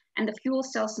Agency and the Fuel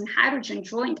Cells and Hydrogen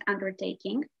Joint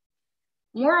Undertaking.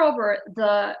 Moreover,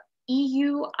 the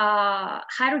EU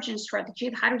hydrogen strategy,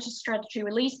 the hydrogen strategy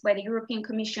released by the European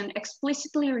Commission,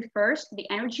 explicitly refers to the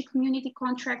energy community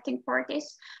contracting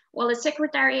parties, while the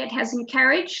Secretariat has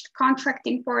encouraged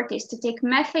contracting parties to take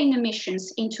methane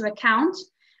emissions into account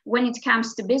when it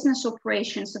comes to business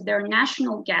operations of their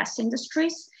national gas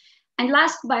industries. And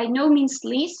last, by no means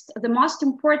least, the most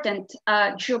important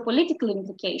geopolitical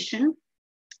implication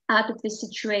out of this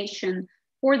situation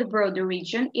for the broader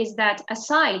region is that,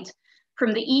 aside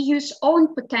from the EU's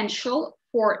own potential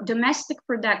for domestic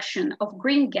production of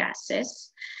green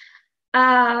gases,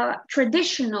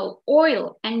 traditional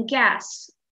oil and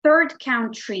gas third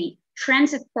country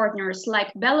transit partners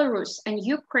like Belarus and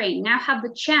Ukraine now have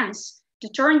the chance to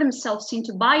turn themselves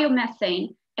into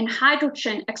biomethane and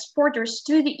hydrogen exporters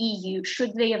to the EU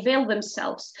should they avail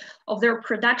themselves of their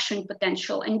production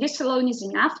potential. And this alone is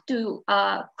enough to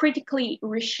critically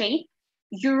reshape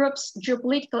Europe's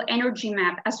geopolitical energy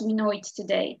map as we know it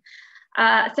today.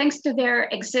 Thanks to their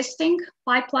existing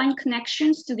pipeline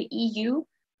connections to the EU,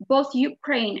 both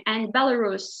Ukraine and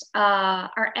Belarus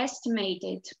are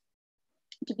estimated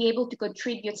to be able to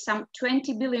contribute some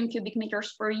 20 billion cubic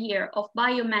meters per year of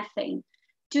biomethane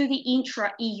to the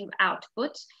intra-EU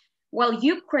output, while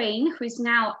Ukraine, who is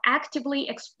now actively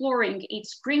exploring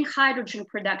its green hydrogen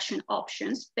production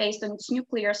options based on its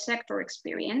nuclear sector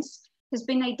experience, has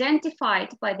been identified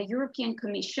by the European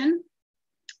Commission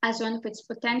as one of its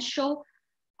potential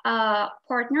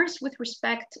partners with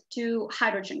respect to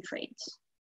hydrogen trade.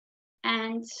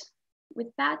 And with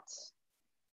that,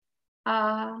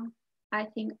 I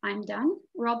think I'm done,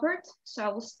 Robert. So I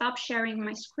will stop sharing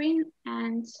my screen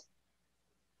and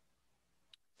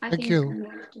Thank you.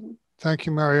 Thank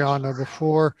you, Mariana.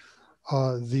 Before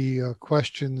the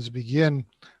questions begin,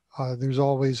 there's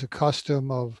always a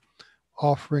custom of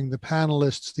offering the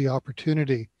panelists the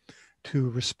opportunity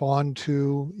to respond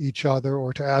to each other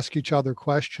or to ask each other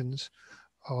questions.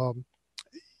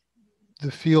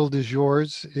 The field is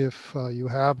yours. If you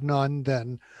have none,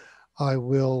 then I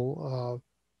will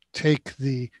take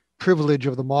the privilege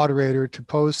of the moderator to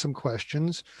pose some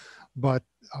questions, but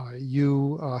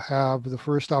you have the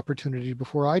first opportunity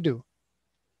before I do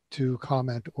to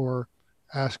comment or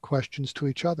ask questions to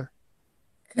each other.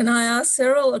 Can I ask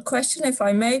Cyril a question, if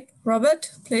I may,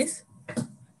 Robert, please?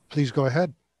 Please go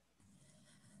ahead.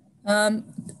 Cyril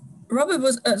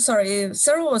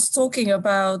was talking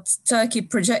about Turkey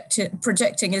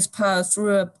projecting its power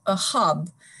through a hub.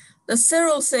 Does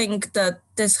Cyril think that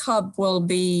this hub will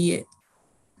be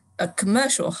a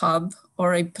commercial hub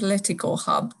or a political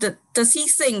hub? Does he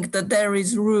think that there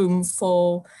is room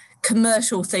for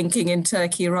commercial thinking in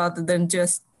Turkey rather than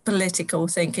just political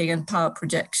thinking and power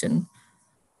projection?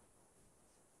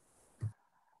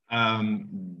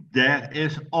 There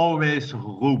is always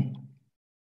room.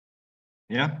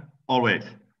 Yeah, always.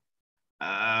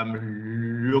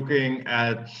 Looking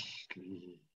at,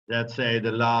 let's say,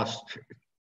 the last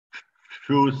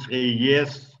 2-3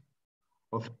 years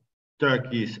of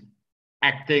Turkey's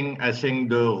acting, I think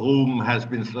the room has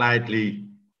been slightly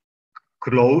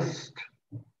closed.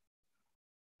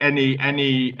 Any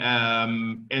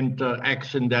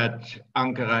interaction that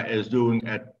Ankara is doing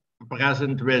at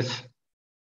present with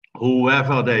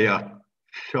whoever they are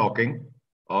talking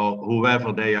or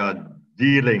whoever they are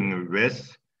dealing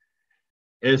with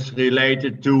is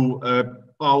related to a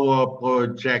power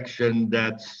projection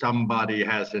that somebody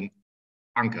has in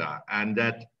Ankara, and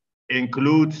that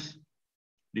includes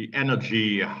the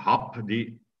energy hub.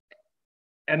 The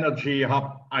energy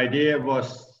hub idea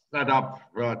was set up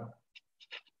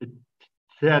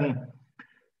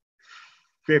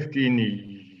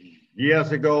 10-15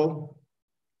 years ago,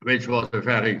 which was a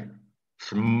very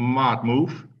smart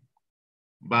move.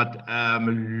 But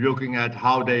looking at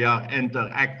how they are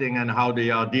interacting and how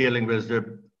they are dealing with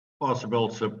the possible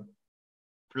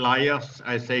suppliers,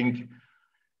 I think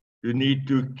you need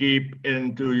to keep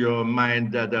into your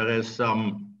mind that there is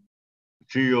some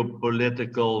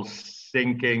geopolitical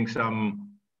thinking,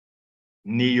 some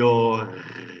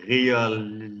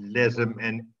neo-realism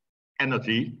in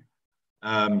energy.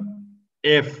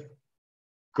 If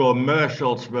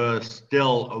commercials were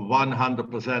still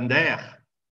 100% there,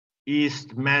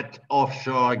 East Med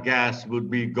offshore gas would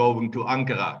be going to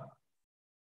Ankara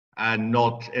and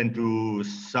not into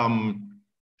some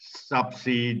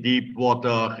subsea deep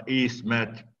water East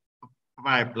Med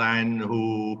pipeline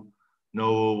who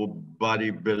nobody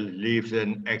believes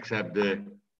in except the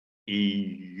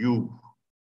EU.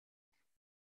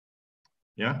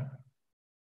 Yeah.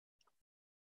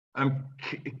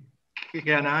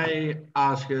 Can I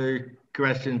ask a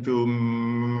question to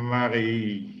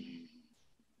Mariana?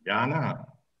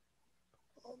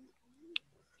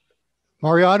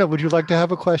 Mariana, would you like to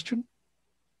have a question?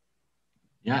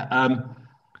 Yeah.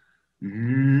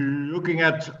 Looking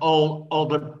at all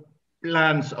the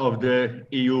plans of the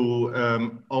EU,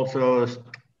 also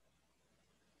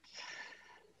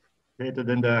stated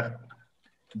in the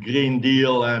Green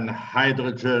Deal and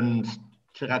hydrogen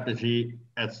strategy,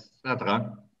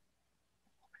 etc.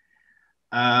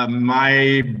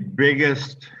 My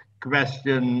biggest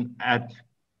question at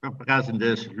present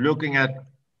is looking at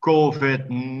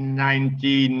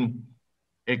COVID-19,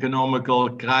 economical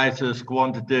crisis,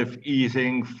 quantitative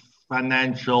easing,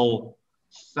 financial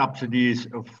subsidies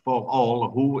for all.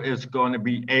 Who is going to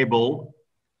be able,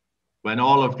 when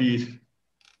all of these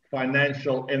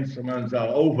financial instruments are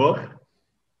over,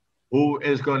 who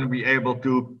is going to be able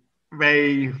to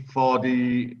pay for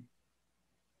the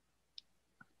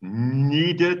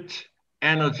needed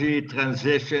energy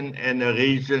transition in a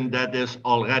region that is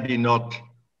already not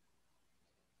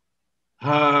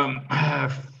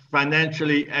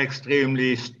financially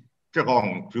extremely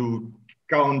strong to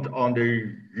count on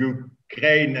the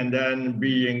Ukraine and then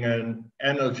being an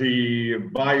energy,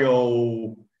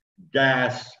 biogas,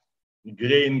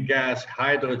 green gas,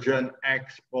 hydrogen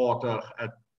exporter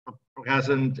at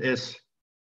present is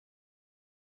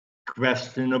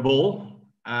questionable.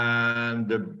 And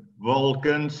the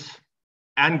Balkans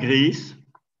and Greece,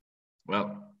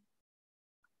 well,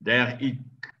 their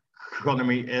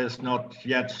economy is not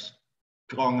yet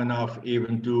strong enough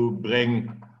even to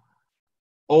bring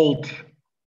old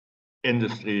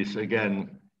industries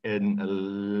again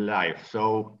in life.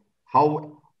 So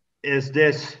how is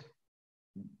this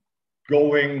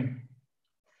going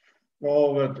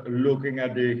forward, looking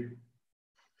at the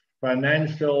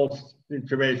financial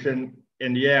situation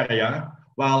in the area,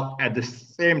 while at the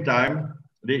same time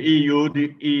the EU,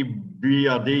 the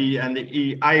EBRD and the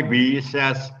EIB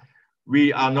says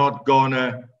we are not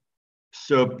gonna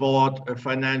support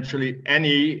financially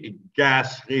any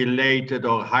gas-related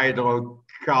or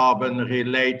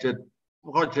hydrocarbon-related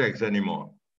projects anymore?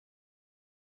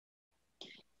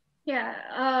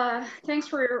 Yeah, thanks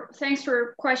for your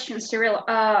question, Cyril.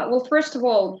 Well, first of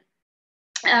all,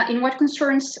 in what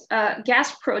concerns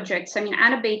gas projects, I mean,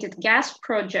 unabated gas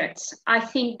projects, I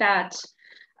think that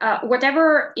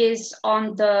whatever is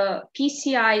on the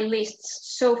PCI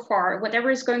lists so far, whatever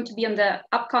is going to be on the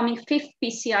upcoming 5th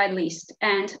PCI list,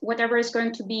 and whatever is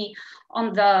going to be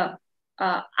on the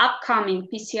upcoming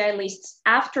PCI lists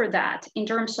after that, in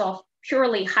terms of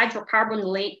purely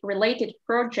hydrocarbon-related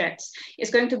projects, is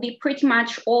going to be pretty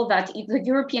much all that the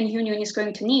European Union is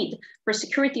going to need for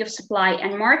security of supply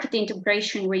and market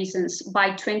integration reasons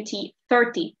by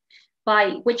 2030,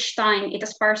 by which time it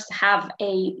aspires to have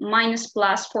a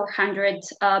 ± 400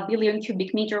 billion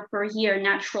cubic meter per year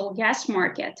natural gas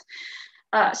market.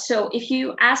 So if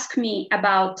you ask me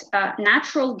about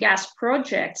natural gas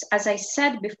projects, as I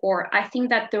said before, I think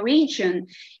that the region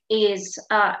is,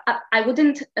 I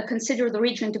wouldn't consider the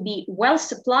region to be well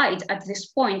supplied at this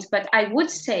point, but I would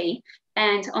say,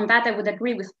 and on that I would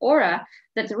agree with Ora,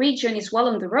 that the region is well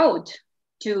on the road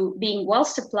to being well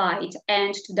supplied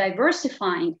and to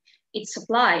diversifying its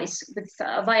supplies with,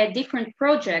 via different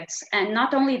projects, and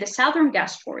not only the Southern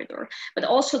Gas Corridor, but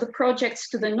also the projects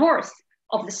to the north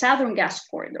of the Southern Gas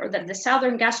Corridor, that the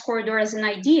Southern Gas Corridor as an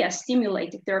idea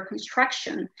stimulated their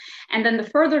construction. And then the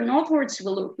further northwards we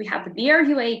look, we have the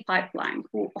BRUA pipeline,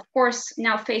 who of course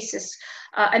now faces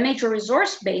a major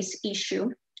resource-based issue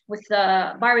with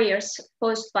the barriers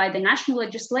posed by the national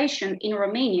legislation in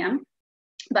Romania,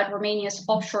 but Romania's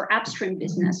offshore upstream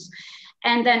business.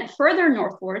 And then further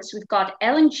northwards, we've got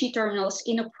LNG terminals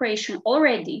in operation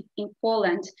already in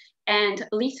Poland and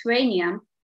Lithuania.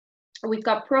 We've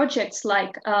got projects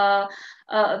like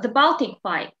the Baltic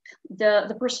Pipe,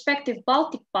 the prospective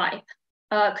Baltic Pipe,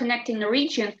 connecting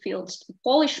Norwegian fields to the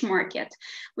Polish market.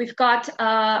 We've got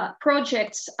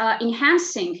projects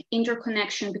enhancing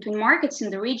interconnection between markets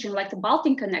in the region, like the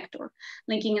Baltic Connector,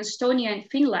 linking Estonia and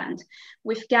Finland.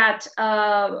 We've got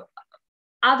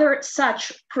other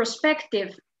such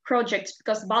prospective projects,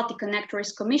 because the Baltic Connector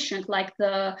is commissioned, like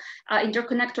the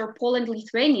interconnector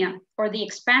Poland-Lithuania, or the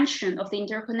expansion of the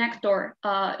interconnector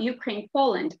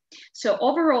Ukraine-Poland. So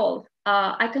overall,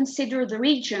 I consider the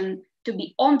region to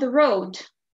be on the road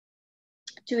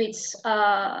to its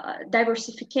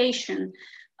diversification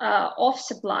of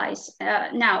supplies.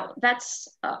 Now, that's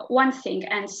one thing.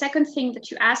 And second thing that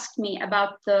you asked me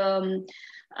about the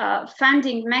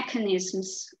funding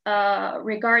mechanisms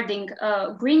regarding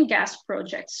green gas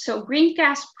projects. So green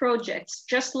gas projects,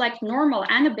 just like normal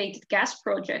unabated gas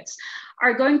projects,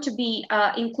 are going to be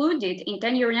included in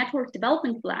 10-year network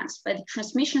development plans by the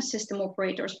transmission system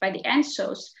operators, by the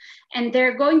NGOs, and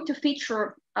they're going to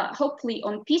feature hopefully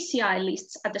on PCI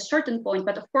lists at a certain point.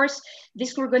 But of course,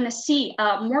 this we're going to see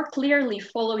more clearly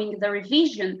following the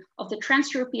revision of the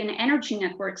Trans-European Energy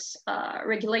Networks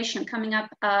regulation coming up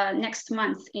next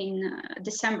month in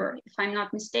December, if I'm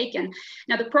not mistaken.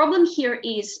 Now, the problem here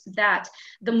is that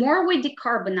the more we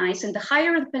decarbonize and the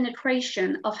higher the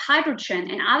penetration of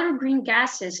hydrogen and other green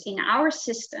gases in our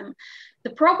system,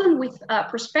 the problem with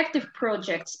prospective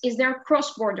projects is their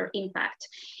cross-border impact.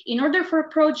 In order for a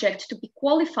project to be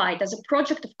qualified as a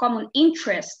project of common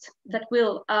interest that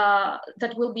will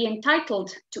be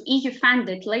entitled to EU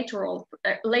funded later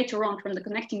on from the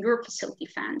Connecting Europe Facility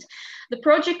Fund, the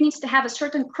project needs to have a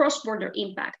certain cross-border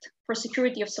impact for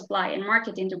security of supply and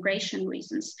market integration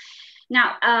reasons.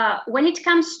 Now, when it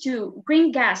comes to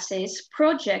green gases,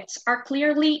 projects are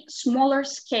clearly smaller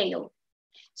scale.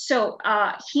 So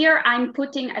here I'm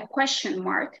putting a question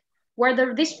mark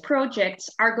whether these projects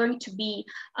are going to be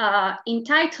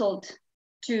entitled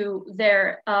to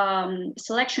their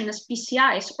selection as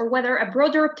PCIs, or whether a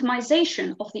broader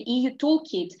optimization of the EU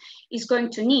toolkit is going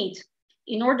to need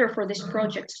in order for these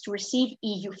projects to receive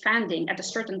EU funding at a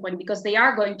certain point, because they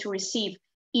are going to receive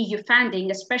EU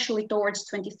funding, especially towards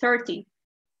 2030,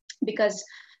 because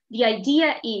the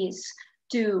idea is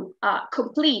to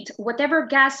complete whatever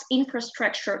gas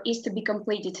infrastructure is to be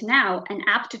completed now and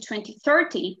up to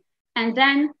 2030, and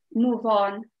then move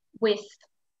on with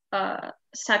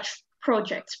such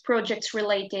projects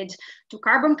related to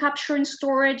carbon capture and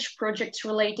storage, projects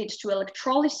related to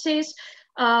electrolysis,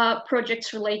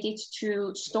 projects related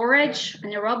to storage,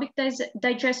 anaerobic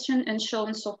digestion, and so on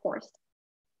and so forth.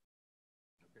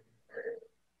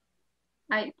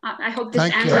 I hope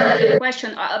this answered the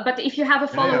question, but if you have a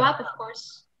follow-up, of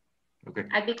course,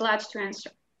 I'd be glad to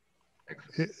answer.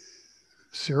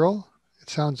 Cyril, it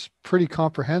sounds pretty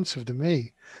comprehensive to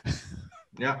me.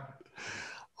 Yeah.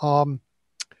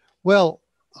 Well,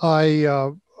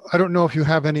 I don't know if you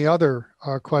have any other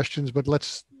questions, but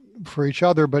let's for each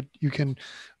other. But you can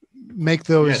make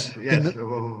those. Yes.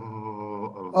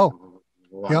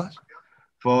 Yeah.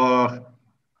 For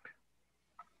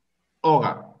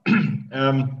Ora,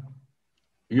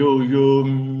 you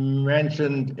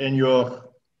mentioned in your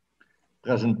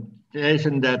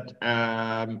presentation that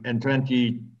in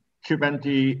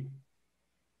 2020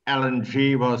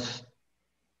 LNG was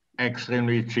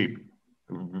extremely cheap.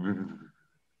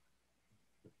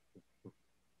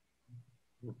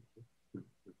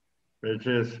 Which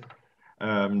is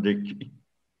the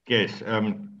case.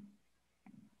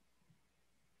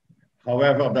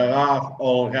 However, there are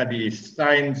already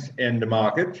signs in the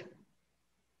market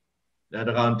that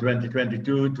around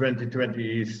 2022,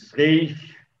 2023,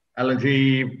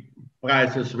 LNG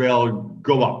prices will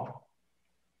go up.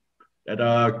 That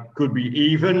could be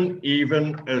even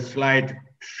a slight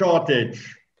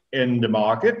shortage in the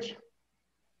market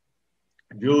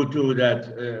due to that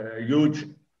huge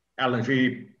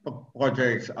LNG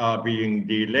projects are being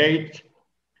delayed,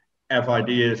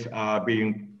 FIDs are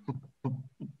being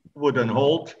put on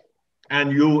hold,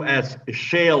 and US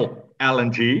shale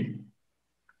LNG,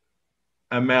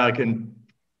 American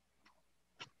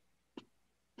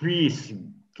peace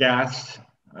gas,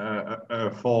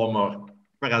 a former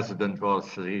president was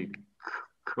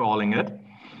calling it,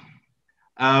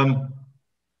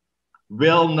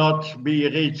 will not be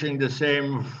reaching the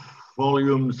same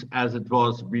volumes as it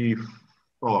was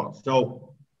before.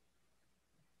 So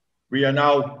we are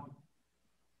now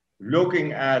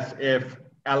looking as if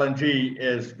LNG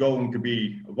is going to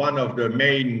be one of the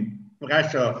main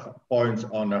pressure points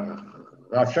on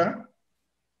Russia,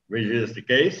 which is the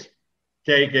case,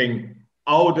 taking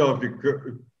out of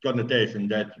the connotation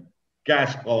that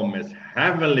Gazprom is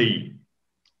heavily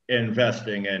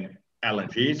investing in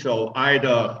LNG. So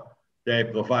either they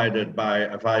provide it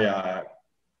via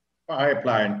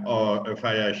pipeline or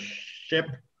via ship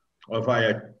or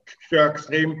via Turk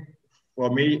Stream. For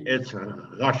me, it's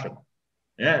Russian.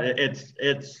 Yeah,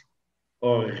 it's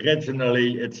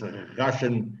originally it's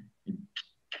Russian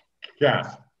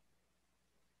gas.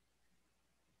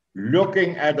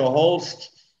 Looking at the whole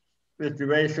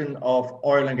situation of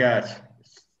oil and gas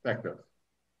sector,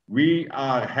 we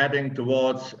are heading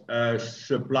towards a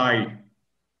supply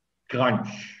crunch,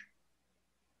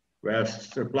 where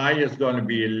supply is going to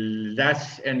be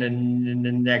less in the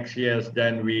next years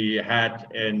than we had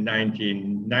in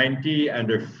 1990, and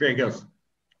the figures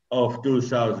of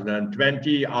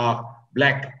 2020 are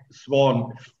black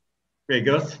swan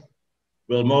figures,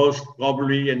 will most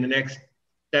probably in the next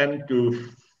 10 to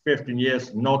 15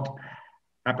 years not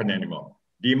happen anymore.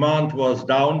 Demand was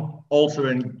down also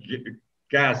in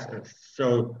gas,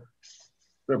 so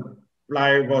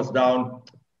supply was down,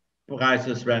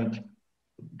 prices went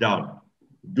down.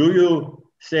 Do you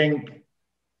think,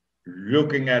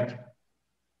 looking at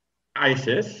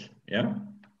ISIS, yeah,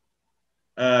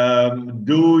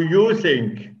 do you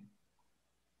think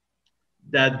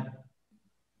that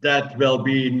that will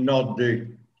be not the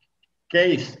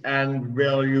case, and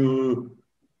will you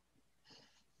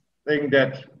think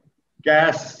that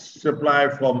gas supply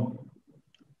from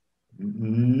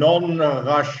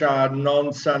non-Russia,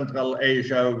 non-Central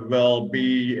Asia will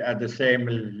be at the same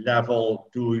level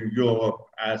to Europe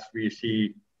as we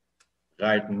see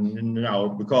right now?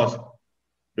 Because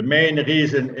the main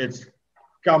reason it's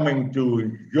coming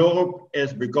to Europe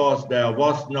is because there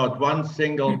was not one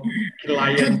single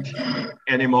client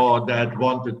anymore that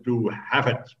wanted to have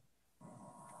it.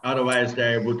 Otherwise,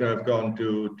 they would have gone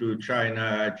to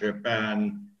China,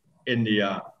 Japan,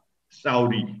 India,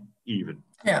 Saudi even.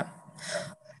 Yeah.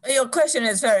 Your question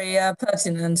is very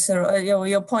pertinent, Cyril.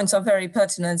 Your points are very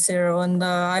pertinent, Cyril, and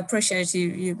I appreciate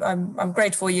you. I'm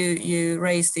grateful you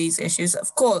raised these issues.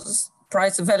 Of course,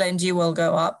 price of LNG will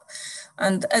go up,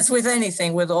 and as with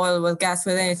anything, with oil, with gas,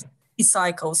 with anything,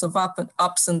 cycles of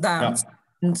ups and downs. Yeah.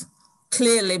 And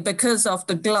clearly, because of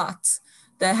the glut,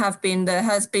 there has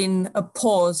been a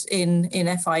pause in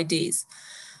FIDs.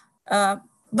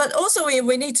 But also,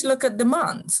 we need to look at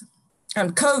demand,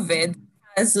 and COVID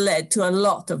has led to a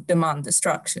lot of demand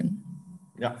destruction.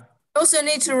 Yeah. Also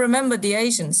need to remember the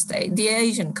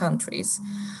Asian countries,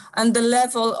 and the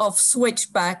level of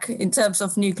switchback in terms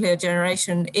of nuclear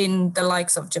generation in the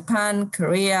likes of Japan,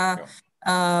 Korea,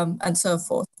 and so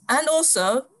forth. And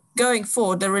also, going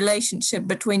forward, the relationship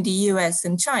between the US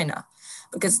and China,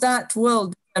 because that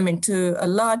will determine to a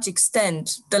large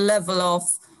extent the level of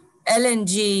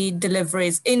LNG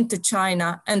deliveries into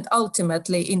China and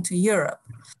ultimately into Europe.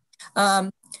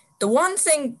 The one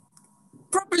thing,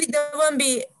 probably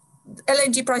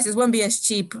LNG prices won't be as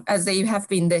cheap as they have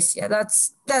been this year.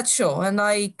 That's sure, and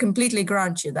I completely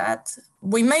grant you that.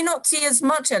 We may not see as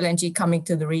much LNG coming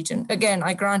to the region. Again,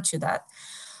 I grant you that.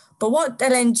 But what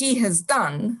LNG has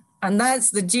done, and that's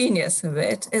the genius of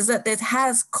it, is that it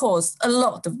has caused a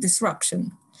lot of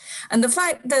disruption. And the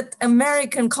fact that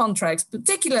American contracts,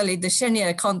 particularly the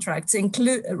Cheniere contracts,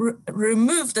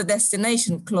 removed the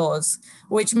destination clause,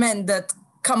 which meant that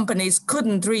companies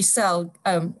couldn't resell,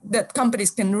 that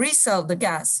companies can resell the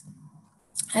gas,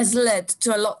 has led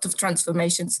to a lot of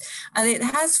transformations. And it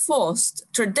has forced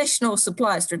traditional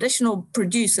suppliers, traditional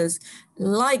producers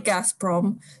like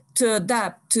Gazprom to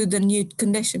adapt to the new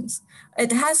conditions.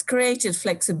 It has created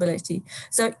flexibility.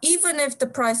 So even if the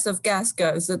price of gas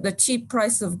goes, the cheap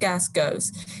price of gas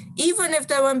goes, even if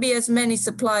there won't be as many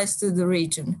suppliers to the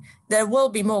region, there will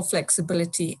be more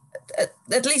flexibility.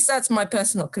 At least that's my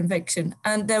personal conviction.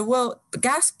 And there will,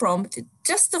 Gazprom,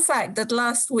 just the fact that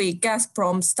last week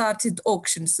Gazprom started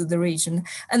auctions to the region,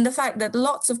 and the fact that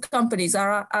lots of companies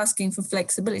are asking for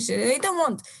flexibility. They don't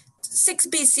want 6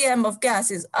 BCM of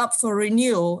gas is up for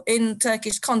renewal in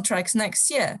Turkish contracts next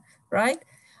year, right?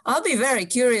 I'll be very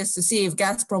curious to see if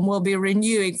Gazprom will be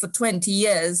renewing for 20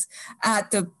 years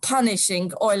at the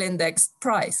punishing oil index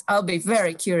price. I'll be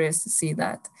very curious to see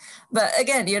that. But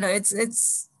again, you know,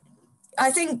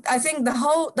 I think the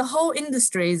whole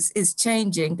industry is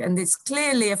changing, and it's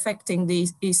clearly affecting the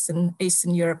Eastern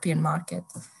European market.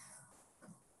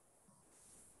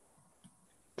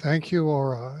 Thank you,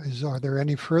 Aura. Are there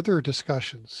any further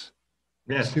discussions?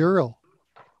 Yes. Cyril.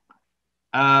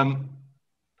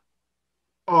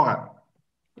 Aura,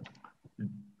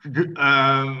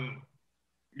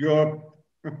 your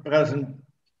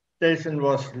presentation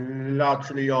was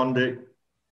largely on the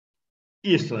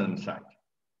eastern side.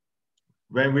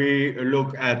 When we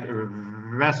look at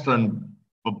Western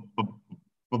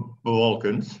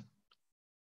Balkans,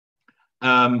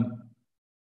 I'm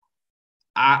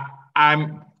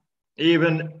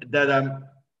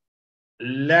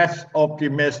less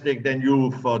optimistic than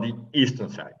you for the eastern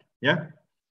side. Yeah.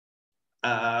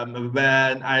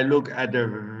 When I look at the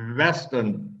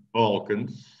Western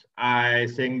Balkans, I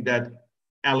think that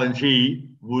LNG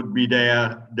would be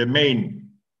the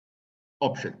main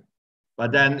option,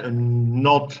 but then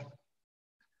not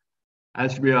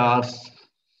as we are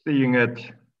seeing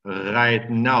it right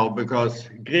now, because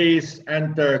Greece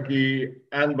and Turkey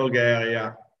and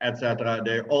Bulgaria, etc.,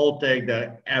 they all take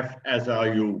the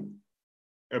FSRU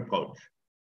approach.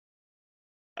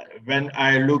 When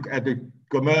I look at the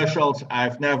commercials,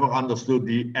 I've never understood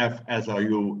the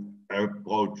FSRU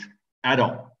approach at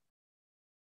all,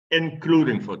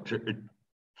 including for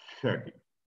Turkey.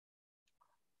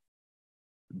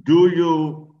 Do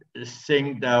you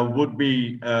think there would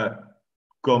be a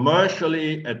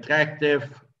commercially attractive,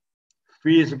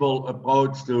 feasible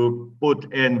approach to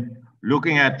put in,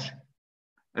 looking at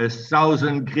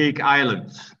 1,000 Greek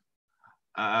islands,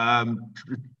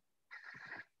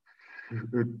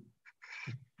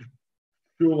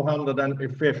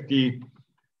 250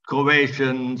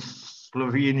 Croatian,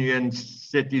 Slovenian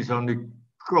cities on the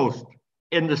coast,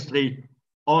 industry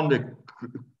on the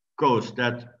coast,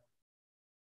 that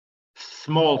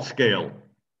small scale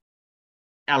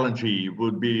LNG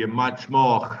would be a much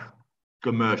more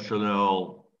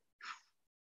commercial,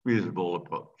 feasible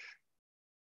approach?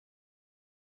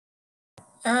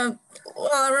 Well,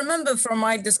 I remember from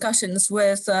my discussions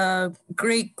with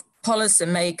Greek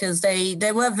policymakers,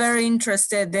 they were very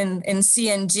interested in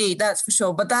CNG, that's for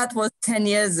sure, but that was 10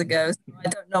 years ago. So I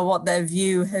don't know what their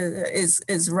view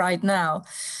is right now.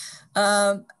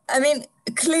 I mean,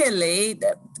 clearly,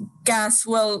 gas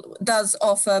does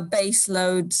offer base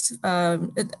load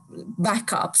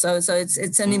backup. So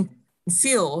it's an important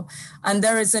fuel, and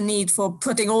there is a need for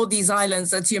putting all these islands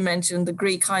that you mentioned, the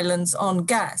Greek islands, on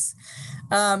gas.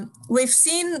 We've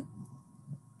seen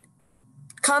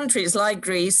countries like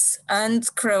Greece and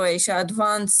Croatia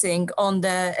advancing on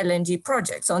their LNG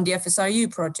projects, on the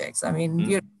FSRU projects. I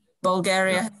mean,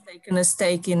 Bulgaria has taken a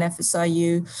stake in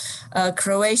FSRU.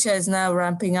 Croatia is now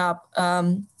ramping up.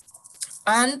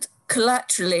 And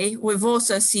collaterally, we've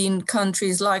also seen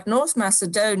countries like North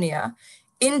Macedonia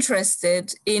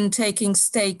interested in taking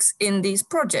stakes in these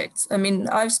projects. I mean,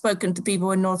 I've spoken to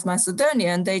people in North Macedonia,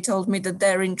 and they told me that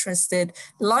they're interested,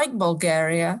 like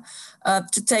Bulgaria,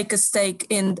 to take a stake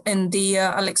in the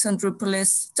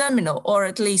Alexandroupolis terminal, or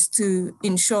at least to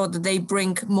ensure that they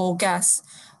bring more gas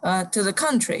to the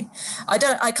country.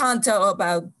 I can't tell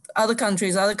about other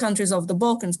countries of the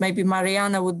Balkans. Maybe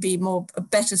Mariana would be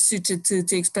better suited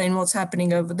to explain what's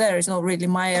happening over there. It's not really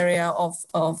my area of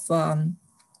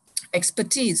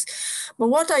expertise. But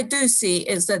what I do see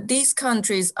is that these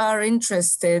countries are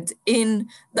interested in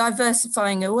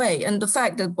diversifying away. And the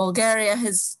fact that Bulgaria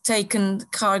has taken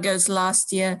cargoes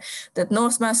last year, that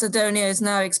North Macedonia is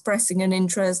now expressing an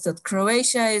interest, that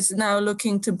Croatia is now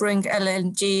looking to bring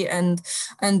LNG and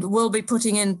will be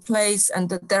putting in place, and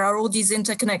that there are all these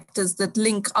interconnectors that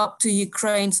link up to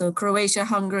Ukraine. So Croatia,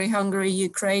 Hungary,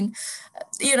 Ukraine.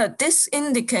 This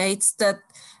indicates that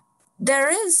there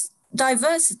is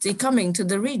diversity coming to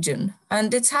the region,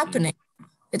 and it's happening.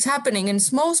 It's happening in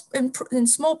small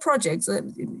projects.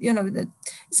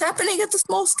 It's happening at a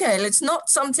small scale. It's not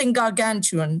something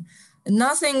gargantuan,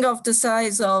 nothing of the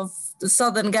size of the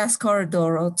Southern Gas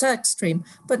Corridor or Turk Stream,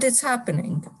 but it's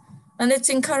happening, and it's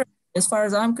encouraging. As far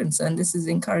as I'm concerned, this is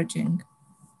encouraging.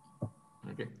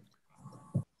 Okay.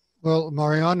 Well,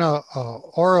 Mariana,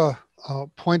 Aura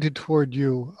pointed toward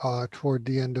you toward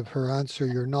the end of her answer.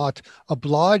 You're not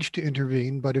obliged to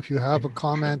intervene, but if you have a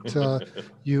comment,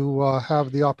 you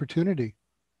have the opportunity.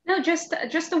 No, just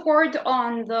a word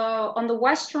on the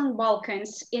Western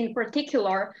Balkans in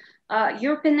particular.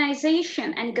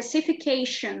 Europeanization and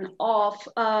gasification of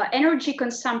energy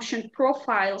consumption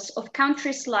profiles of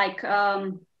countries like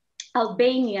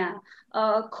Albania,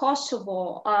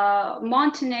 Kosovo,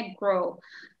 Montenegro,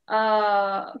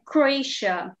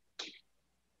 Croatia.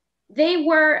 They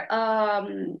were,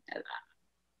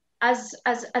 as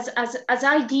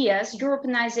ideas,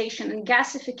 Europeanization and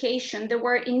gasification, they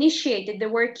were initiated, they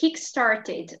were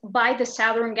kickstarted by the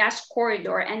Southern Gas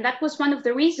Corridor. And that was one of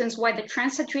the reasons why the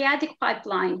Trans-Adriatic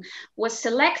Pipeline was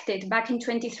selected back in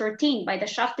 2013 by the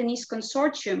Shaft and East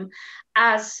Consortium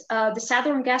as the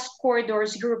Southern Gas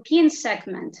Corridor's European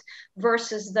segment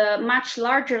versus the much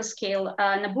larger scale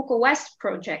Nabucco West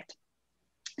project.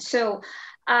 So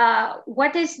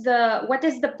what is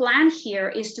the plan here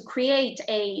is to create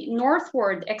a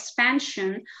northward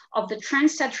expansion of the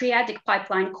Trans-Adriatic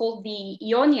Pipeline called the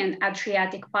Ionian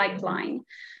Adriatic Pipeline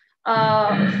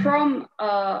from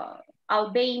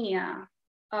Albania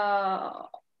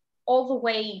all the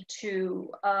way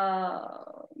to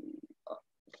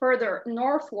further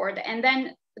northward. And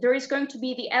then there is going to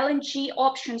be the LNG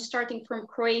option starting from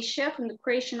Croatia, from the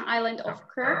Croatian island of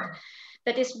Krk,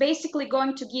 that is basically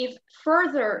going to give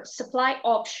further supply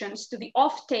options to the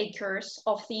off-takers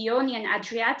of the Ionian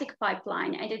Adriatic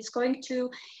Pipeline, and it's going to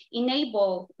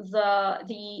enable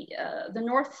the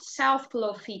north-south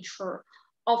flow feature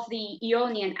of the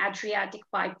Ionian Adriatic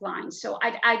Pipeline. So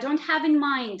I don't have in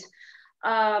mind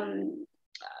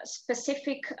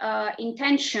specific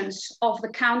intentions of the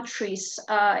countries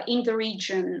in the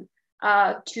region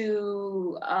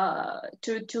to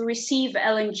receive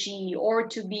LNG or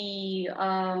to be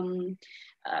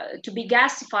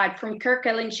gasified from Krk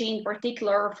LNG in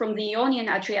particular, from the Ionian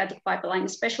Adriatic Pipeline,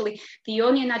 especially the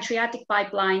Ionian Adriatic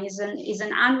Pipeline is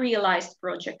an unrealized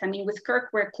project. I mean, with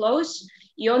Krk we're close.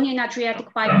 Ionian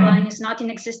Adriatic Pipeline is not in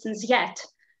existence yet.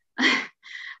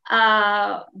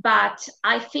 But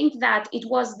I think that it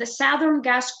was the Southern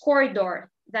Gas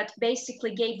Corridor that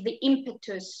basically gave the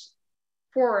impetus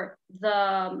for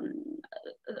the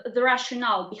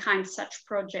rationale behind such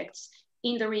projects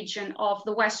in the region of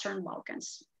the Western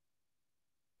Balkans.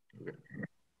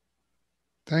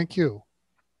 Thank you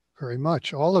very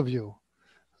much, all of you.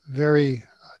 Very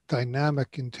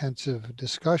dynamic, intensive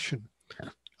discussion.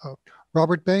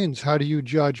 Robert Baines, how do you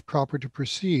judge proper to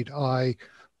proceed? I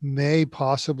may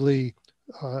possibly,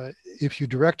 if you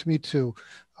direct me to,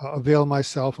 avail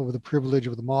myself of the privilege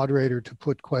of the moderator to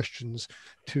put questions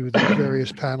to the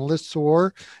various panelists,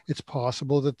 or it's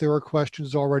possible that there are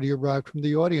questions already arrived from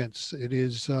the audience. It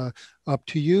is up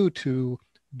to you to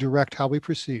direct how we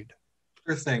proceed.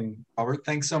 Sure thing, Robert.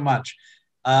 Thanks so much.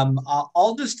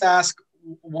 I'll just ask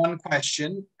one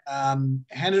question.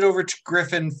 Hand it over to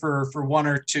Griffin for one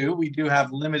or two. We do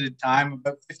have limited time,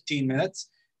 about 15 minutes.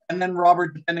 And then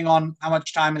Robert, depending on how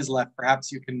much time is left,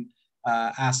 perhaps you can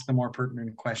ask the more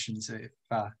pertinent questions if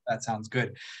that sounds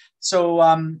good. So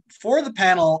for the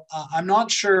panel, I'm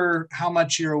not sure how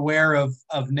much you're aware of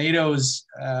NATO's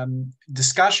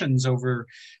discussions over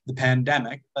the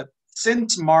pandemic, but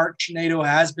since March, NATO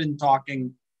has been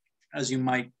talking, as you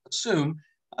might assume,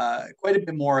 quite a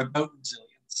bit more about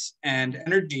resilience, and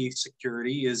energy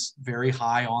security is very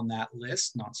high on that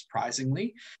list, not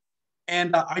surprisingly.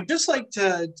 And I'd just like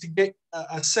to get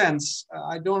a sense,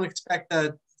 I don't expect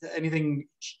anything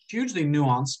hugely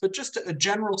nuanced, but just a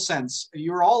general sense.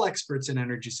 You're all experts in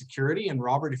energy security, and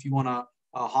Robert, if you want to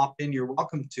hop in, you're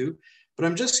welcome to. But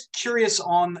I'm just curious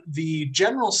on the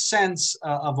general sense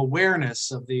of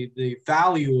awareness of the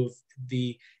value of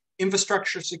the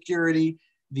infrastructure security,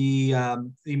 the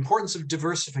importance of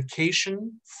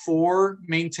diversification for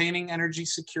maintaining energy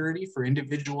security for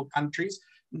individual countries,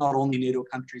 not only NATO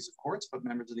countries, of course, but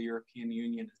members of the European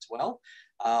Union as well.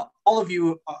 All of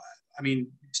you, I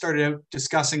mean, started out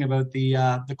discussing about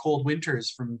the cold winters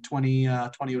from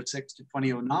 2006 to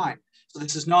 2009. So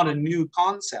this is not a new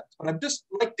concept, but I'd just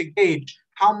like to gauge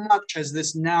how much has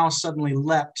this now suddenly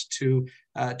leapt to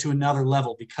another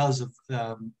level because of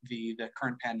the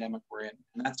current pandemic we're in.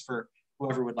 And that's for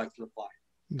whoever would like to reply.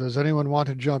 Does anyone want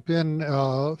to jump in?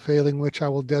 Failing which I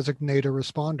will designate a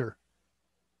responder.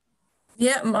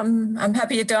 Yeah, I'm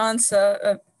happy to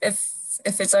answer if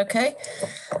it's okay.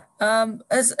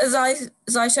 As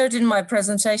I showed in my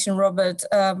presentation, Robert,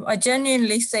 I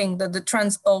genuinely think that the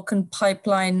Trans-Balkan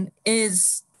pipeline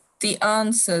is the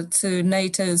answer to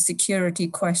NATO's security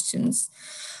questions.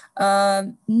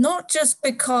 Not just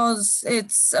because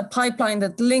it's a pipeline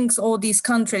that links all these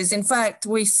countries. In fact,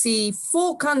 we see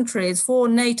four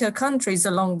NATO countries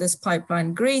along this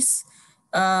pipeline: Greece,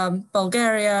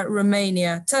 Bulgaria,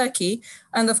 Romania, Turkey,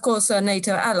 and of course a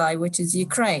NATO ally, which is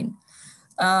Ukraine.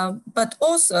 But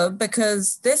also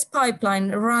because this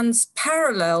pipeline runs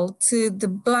parallel to the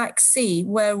Black Sea,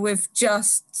 where I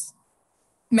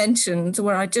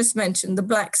just mentioned the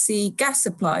Black Sea gas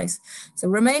supplies. So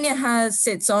Romania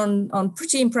sits on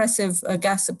pretty impressive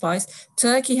gas supplies.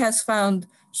 Turkey has found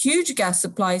huge gas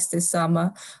supplies this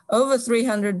summer, over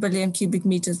 300 billion cubic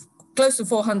meters, close to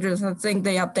 400, I think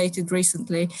they updated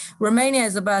recently. Romania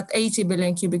is about 80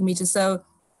 billion cubic meters. So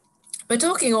we're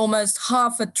talking almost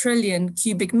 500 billion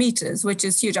cubic meters, which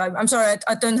is huge. I'm sorry,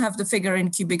 I don't have the figure in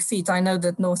cubic feet. I know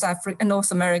that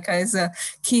North America is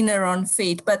keener on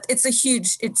feet, but it's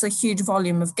a huge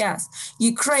volume of gas.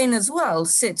 Ukraine as well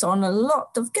sits on a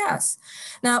lot of gas.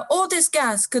 Now, all this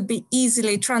gas could be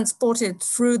easily transported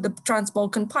through the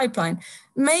Trans-Balkan pipeline.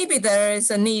 Maybe there is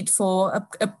a need for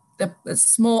a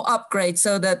small upgrade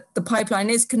so that the pipeline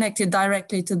is connected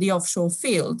directly to the offshore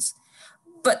fields.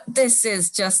 But this is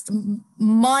just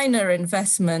minor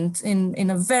investment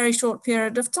in a very short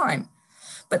period of time.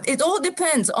 But it all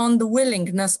depends on the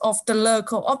willingness of the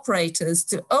local operators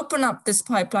to open up this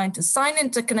pipeline, to sign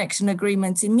interconnection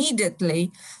agreements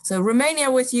immediately. So Romania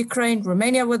with Ukraine,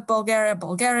 Romania with Bulgaria,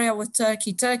 Bulgaria with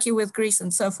Turkey, Turkey with Greece,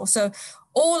 and so forth. So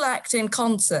all act in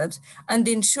concert and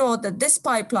ensure that this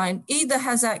pipeline either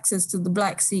has access to the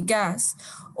Black Sea gas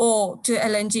or to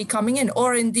LNG coming in,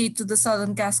 or indeed to the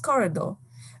Southern Gas Corridor.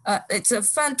 It's a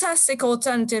fantastic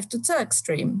alternative to Turk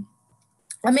Stream.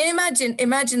 I mean,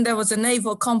 imagine there was a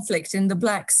naval conflict in the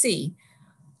Black Sea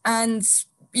and,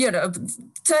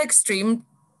 Turk Stream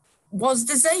was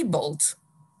disabled.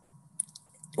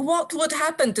 What would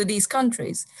happen to these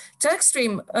countries? Turk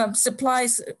Stream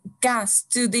supplies gas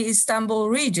to the Istanbul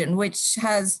region, which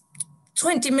has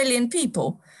 20 million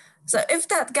people. So if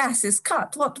that gas is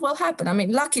cut, what will happen? I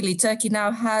mean, luckily, Turkey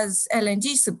now has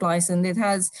LNG supplies and it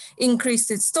has increased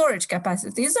its storage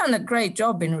capacity. It's done a great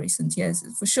job in recent years,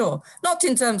 for sure. Not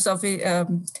in terms of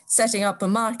setting up a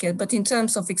market, but in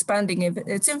terms of expanding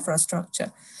its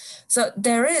infrastructure. So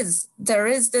there is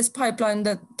this pipeline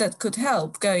that could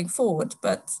help going forward,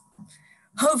 but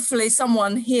hopefully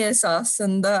someone hears us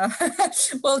and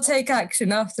will take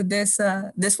action after this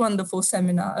wonderful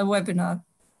webinar.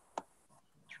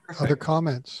 Other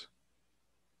comments?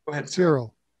 Go ahead,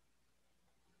 Cyril.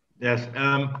 Yes,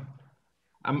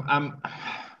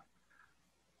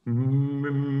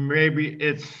 maybe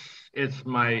it's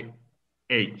my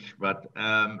age, but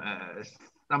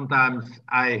sometimes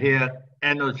I hear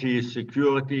energy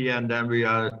security, and then we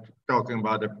are talking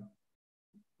about a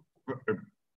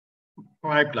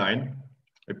pipeline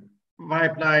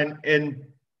in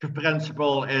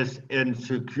principle is in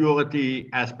security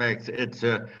aspects. It's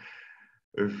a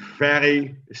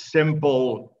very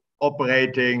simple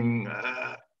operating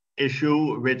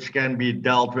issue which can be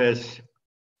dealt with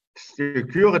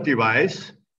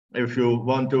security-wise. If you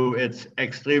want to, it's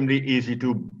extremely easy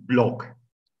to block.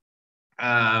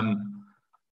 And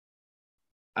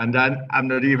then I'm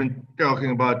not even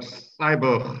talking about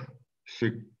cyber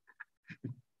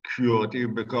security,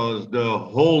 because the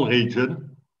whole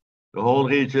region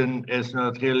is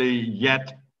not really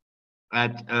yet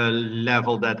at a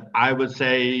level that I would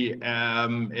say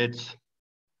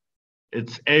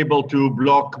it's able to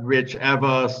block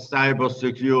whichever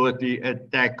cybersecurity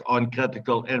attack on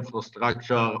critical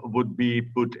infrastructure would be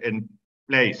put in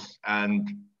place. And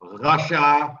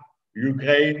Russia,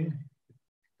 Ukraine,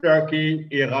 Turkey,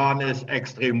 Iran is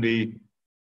extremely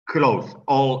close,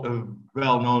 all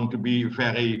well known to be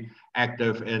very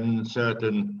active in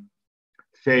certain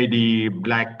shady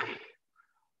black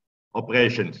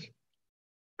operations,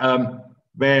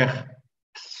 where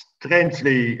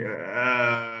strangely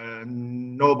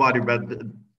nobody but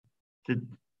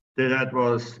that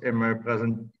was in my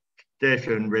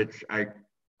presentation, which I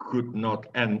could not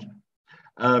end.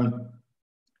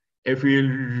 If we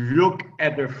look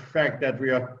at the fact that we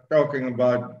are talking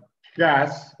about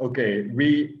gas, okay,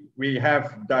 we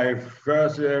have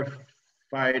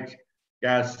diversified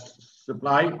gas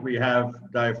supply, we have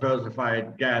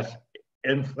diversified gas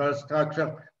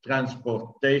infrastructure,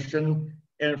 transportation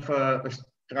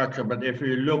infrastructure, but if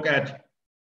you look at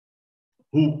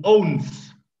who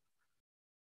owns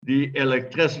the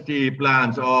electricity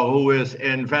plants or who is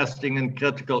investing in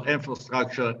critical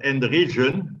infrastructure in the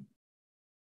region,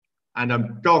 and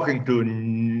I'm talking to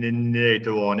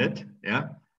NATO on it, yeah.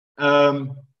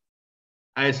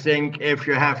 I think if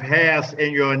you have hairs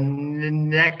in your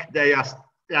neck, they are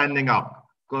standing up,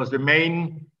 because the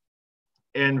main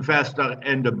investor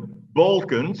in the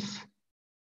Balkans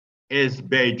is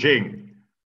Beijing.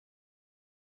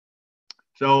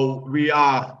 So we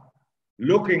are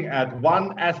looking at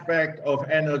one aspect of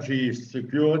energy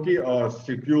security or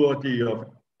security of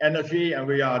energy, and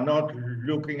we are not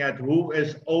looking at who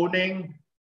is owning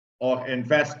or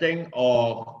investing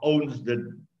or owns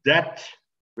the debt,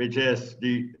 which is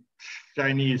the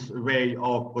Chinese way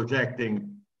of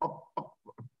projecting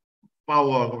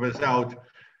power without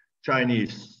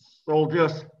Chinese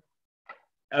soldiers.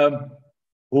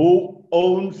 Who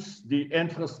owns the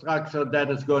infrastructure that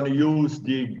is going to use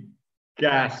the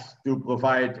gas to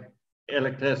provide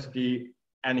electricity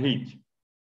and heat?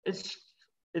 It's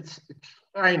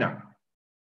China.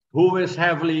 Who is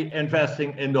heavily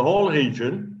investing in the whole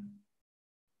region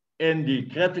in the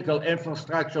critical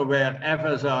infrastructure where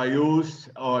FS are used,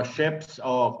 or ships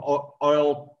or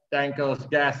oil tankers,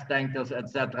 gas tankers,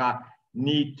 etc.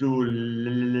 need to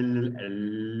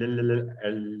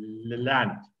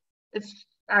land. It's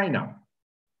China.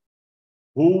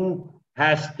 Who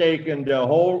has taken the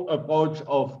whole approach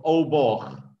of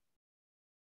OBOR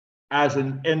as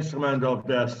an instrument of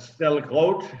the Silk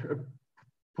Road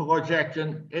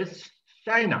projection? It's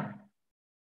China.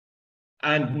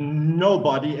 And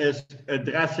nobody is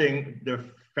addressing the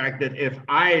fact that if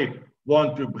I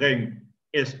want to bring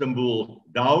Istanbul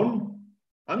down,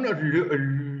 I'm not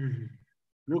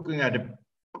looking at a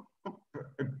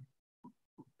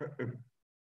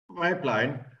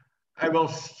pipeline. I will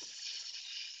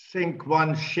sink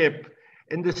one ship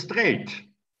in the strait.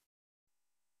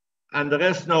 And there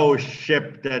is no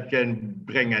ship that can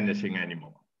bring anything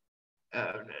anymore.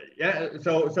 Yeah,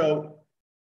 so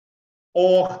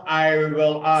or I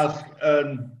will ask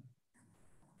a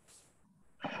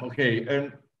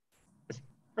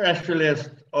specialist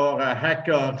or a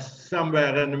hacker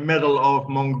somewhere in the middle of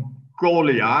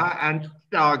Mongolia and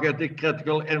target the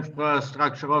critical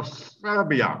infrastructure of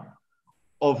Serbia,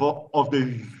 of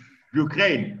the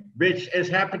Ukraine, which is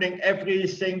happening every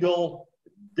single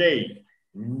day.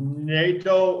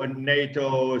 NATO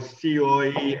COE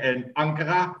in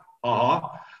Ankara,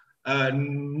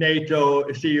 NATO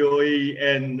COE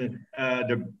in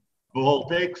the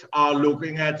Baltics are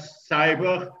looking at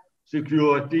cyber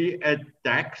security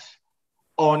attacks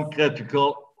on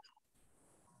critical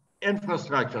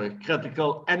infrastructure,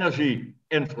 critical energy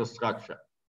infrastructure.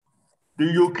 The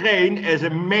Ukraine is a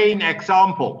main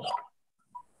example.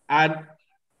 And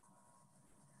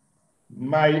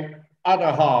my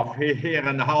other half here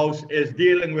in the house is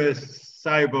dealing with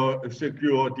cyber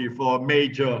security for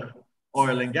major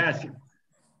oil and gas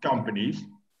companies.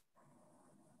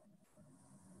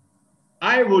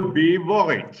 I would be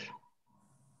worried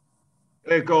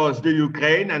because the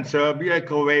Ukraine and Serbia,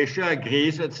 Croatia,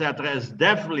 Greece, etc. is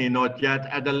definitely not yet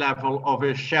at the level of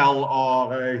a Shell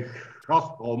or a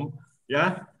Gazprom,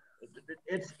 yeah,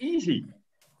 it's easy.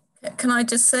 Can I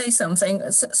just say something?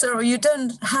 Cyril, you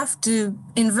don't have to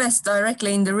invest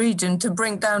directly in the region to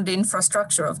bring down the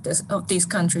infrastructure of these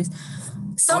countries.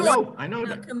 Someone I know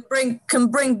that. can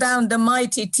bring down the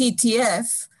mighty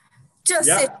TTF just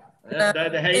in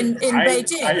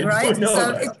Beijing, right?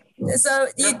 So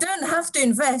you don't have to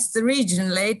invest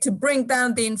regionally to bring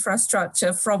down the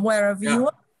infrastructure from wherever you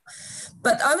are.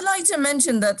 But I would like to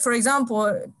mention that, for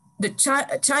example, the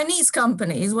Chinese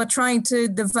companies were trying to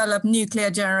develop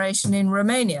nuclear generation in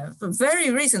Romania. But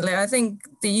very recently, I think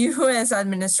the US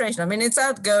administration, I mean, it's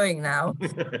outgoing now,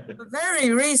 but very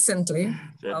recently,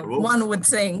 one would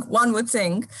think, very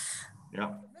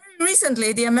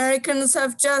recently, the Americans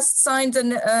have just signed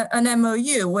an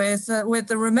MOU with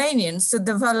the Romanians to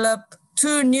develop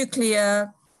 2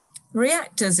 nuclear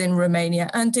reactors in Romania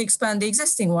and to expand the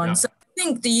existing one. Yeah. So I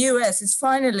think the US is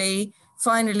finally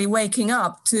waking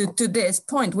up to this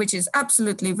point, which is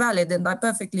absolutely valid, and I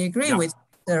perfectly agree with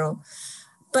Cyril.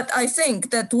 But I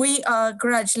think that we are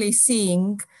gradually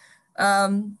seeing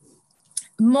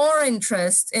more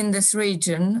interest in this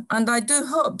region, and I do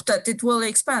hope that it will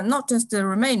expand not just to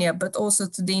Romania, but also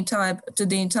to the entire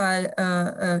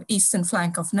eastern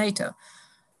flank of NATO.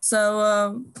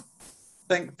 So.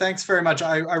 Thanks very much.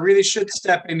 I really should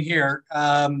step in here.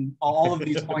 All of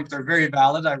these points are very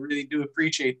valid. I really do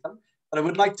appreciate them. But I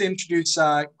would like to introduce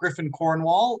Griffin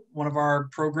Cornwall, one of our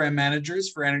program managers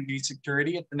for energy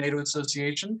security at the NATO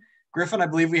Association. Griffin, I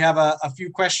believe we have a few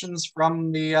questions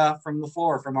from the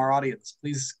floor, from our audience.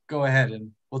 Please go ahead,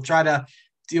 and we'll try to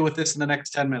deal with this in the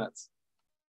next 10 minutes.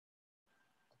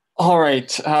 All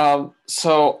right.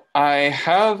 So I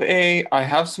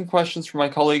have some questions from my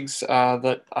colleagues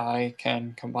that I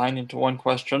can combine into one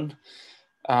question.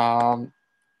 The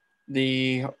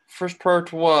first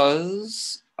part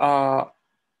was,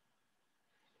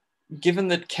 given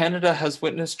that Canada has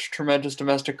witnessed tremendous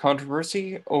domestic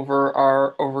controversy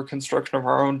over construction of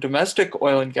our own domestic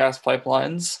oil and gas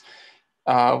pipelines,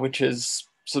 which has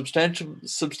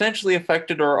substantially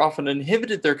affected or often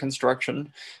inhibited their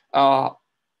construction, are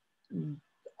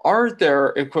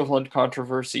there equivalent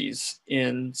controversies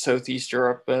in Southeast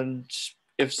Europe? And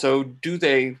if so,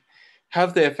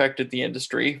 have they affected the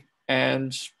industry?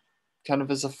 And kind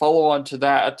of as a follow-on to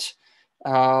that,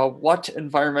 what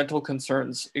environmental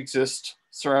concerns exist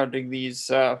surrounding the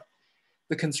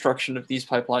construction of these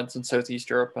pipelines in Southeast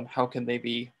Europe, and how can they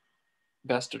be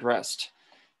best addressed?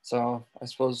 So I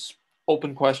suppose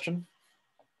open question.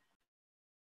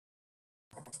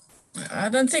 I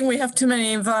don't think we have too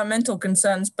many environmental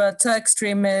concerns, but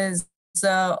TurkStream is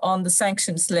on the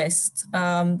sanctions list,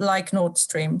 like Nord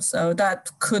Stream. So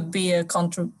that could be a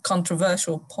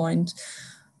controversial point.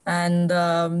 And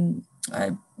I'm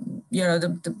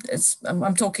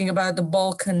talking about the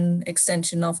Balkan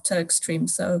extension of TurkStream.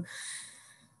 So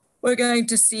we're going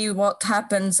to see what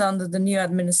happens under the new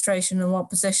administration and what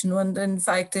position, and in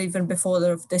fact, even before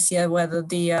this year, whether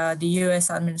the US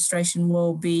administration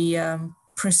will be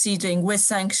proceeding with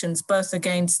sanctions both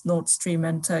against Nord Stream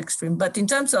and TurkStream. But in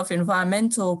terms of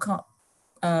environmental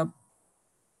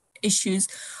issues,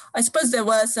 I suppose there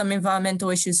were some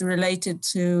environmental issues related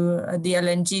to the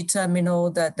LNG terminal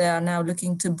that they are now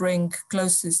looking to bring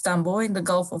close to Istanbul in the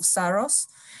Gulf of Saros.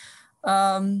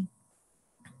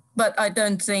 But I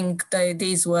don't think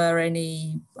these were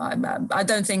any, I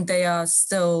don't think they are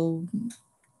still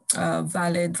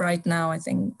valid right now. I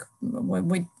think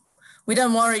we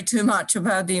don't worry too much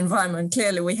about the environment.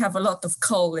 Clearly, we have a lot of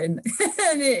coal in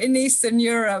Eastern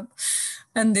Europe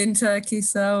and in Turkey.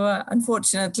 So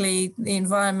unfortunately, the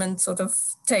environment sort of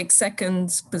takes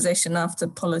second position after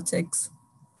politics.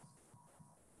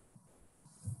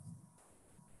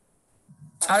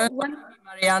 I don't know if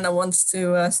Mariana wants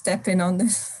to step in on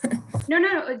this.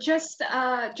 No, just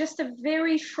a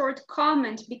very short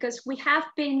comment, because we have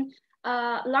been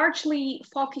largely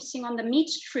focusing on the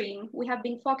midstream. We have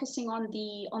been focusing on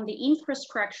the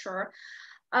infrastructure,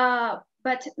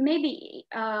 but maybe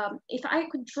if I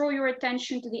could draw your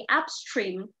attention to the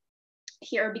upstream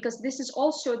here, because this is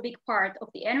also a big part of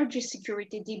the energy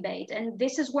security debate, and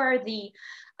this is where the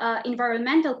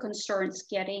environmental concerns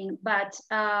get in. But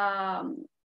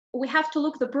we have to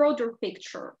look the broader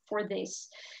picture for this.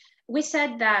 We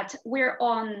said that we're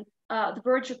on the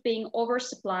verge of being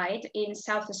oversupplied in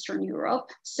Southeastern Europe.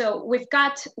 So we've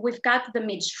got the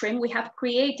midstream. We have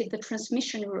created the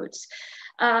transmission routes.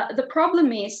 The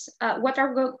problem is what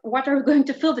are we going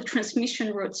to fill the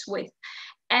transmission routes with?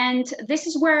 And this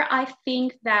is where I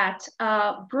think that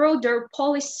broader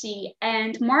policy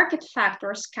and market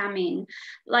factors come in.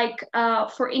 Like,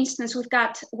 for instance,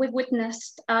 we've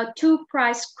witnessed 2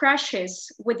 price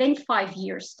crashes within 5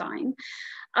 years' time.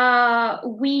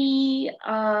 We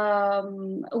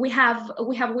have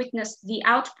witnessed the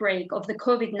outbreak of the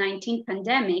COVID-19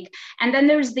 pandemic, and then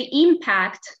there's the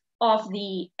impact of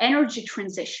the energy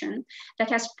transition that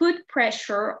has put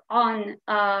pressure on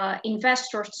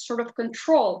investors to sort of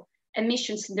control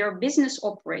emissions in their business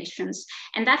operations,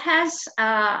 and that has,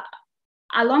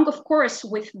 along, of course,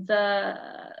 with the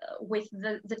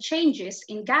changes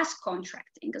in gas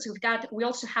contracting, because we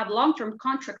also have long-term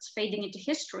contracts fading into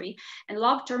history, and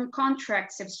long-term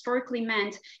contracts have historically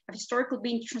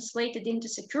been translated into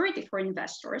security for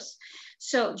investors.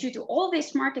 So due to all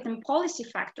these market and policy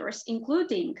factors,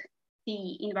 including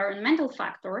the environmental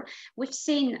factor, we've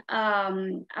seen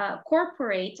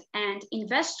corporate and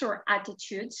investor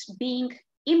attitudes being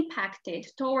impacted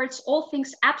towards all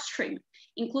things upstream,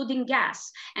 including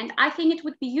gas. And I think it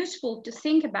would be useful to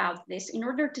think about this in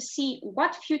order to see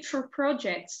what future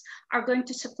projects are going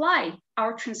to supply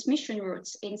our transmission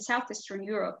routes in Southeastern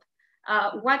Europe.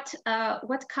 What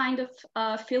kind of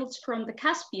fields from the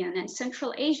Caspian and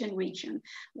Central Asian region?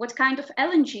 What kind of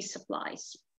LNG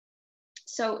supplies?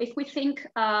 So if we think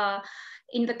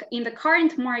in the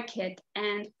current market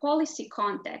and policy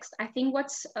context, I think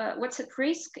what's at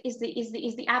risk is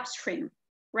the upstream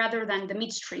rather than the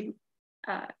midstream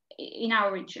in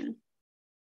our region.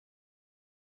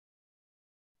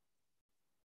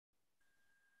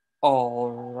 All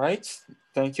right,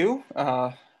 thank you,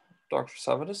 Dr.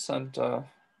 Savvidis and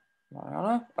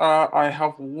Mariana. I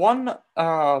have one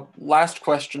last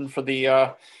question for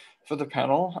the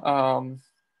panel.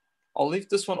 I'll leave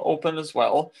this one open as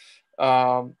well,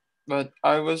 but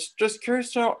I was just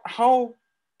curious to know, how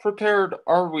prepared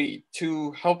are we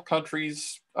to help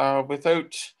countries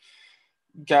without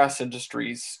gas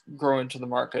industries grow into the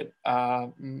market?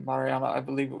 Mariana, I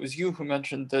believe it was you who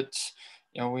mentioned that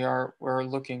we're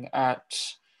looking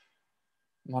at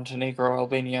Montenegro,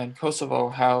 Albania, and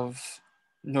Kosovo have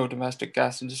no domestic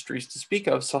gas industries to speak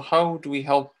of. So how do we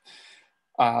help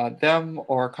them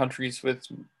or countries with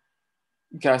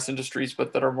gas industries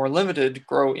but that are more limited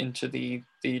grow into the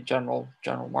general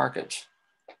market?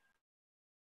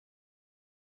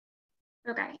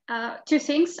 Okay, 2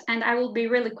 things, and I will be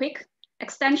really quick.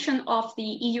 Extension of the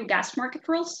EU gas market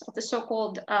rules, of the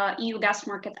so-called EU gas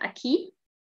market acquis,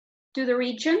 to the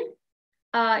region,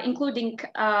 including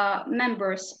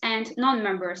members and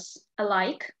non-members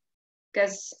alike.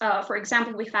 Because, for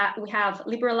example, we have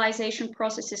liberalization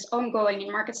processes ongoing in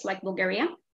markets like Bulgaria,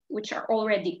 which are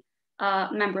already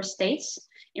member states,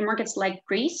 in markets like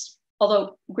Greece,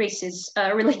 although Greece is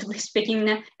relatively speaking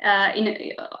in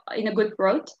a good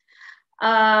growth.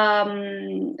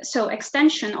 So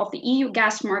extension of the EU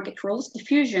gas market rules,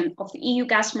 diffusion of the EU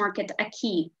gas market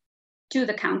acquis to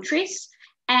the countries,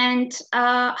 and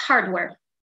hardware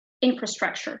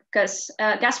infrastructure, because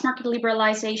gas market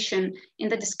liberalization in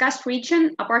the discussed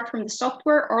region, apart from the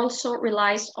software, also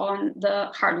relies on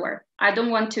the hardware. I don't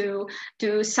want to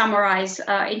summarize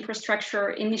infrastructure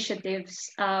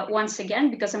initiatives once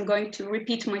again, because I'm going to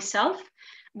repeat myself,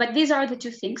 but these are the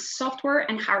 2 things, software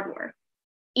and hardware,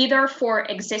 either for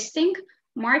existing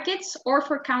markets or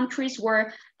for countries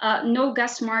where no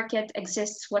gas market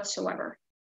exists whatsoever.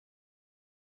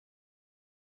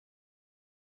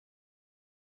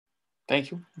 Thank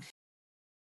you.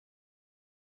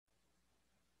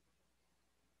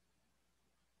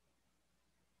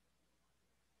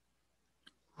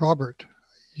 Robert,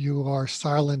 you are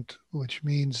silent, which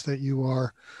means that you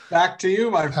are back to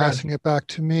you, my friend. Passing it back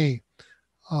to me.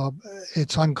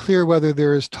 It's unclear whether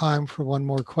there is time for one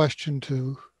more question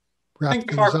to wrap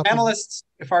things up.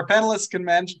 If our panelists can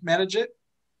manage it.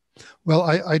 Well,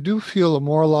 I do feel a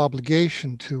moral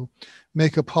obligation to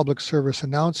make a public service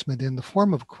announcement in the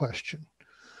form of a question,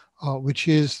 which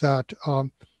is that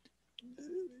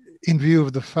in view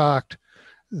of the fact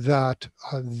that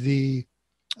the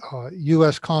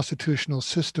U.S. constitutional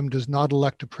system does not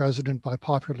elect a president by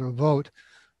popular vote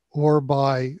or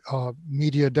by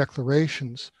media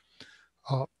declarations,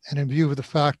 and in view of the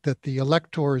fact that the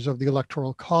electors of the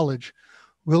Electoral College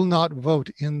will not vote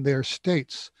in their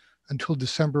states until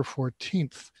December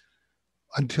 14th,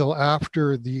 until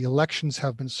after the elections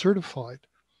have been certified.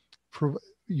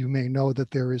 You may know that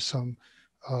there is some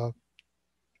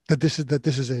that this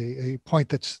is a point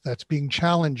that's being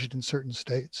challenged in certain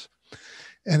states,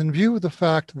 and in view of the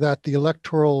fact that the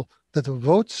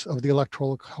votes of the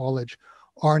Electoral College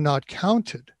are not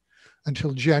counted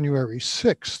until January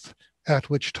 6th, at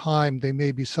which time they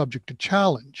may be subject to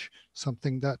challenge,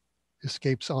 something that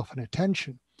escapes often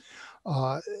attention.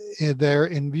 There,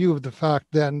 in view of the fact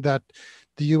then that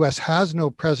the US has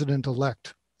no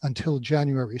president-elect until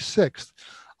January 6th,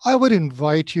 I would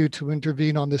invite you to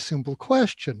intervene on the simple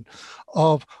question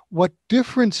of what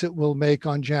difference it will make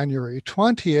on January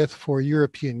 20th for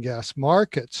European gas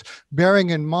markets, bearing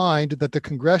in mind that the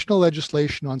congressional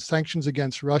legislation on sanctions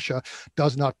against Russia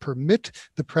does not permit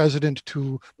the president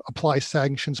to apply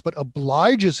sanctions, but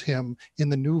obliges him in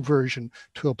the new version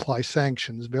to apply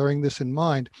sanctions. Bearing this in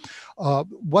mind,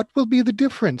 what will be the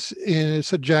difference in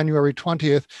January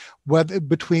 20th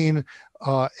between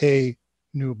a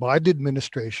new Biden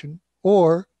administration,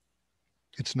 or,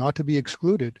 it's not to be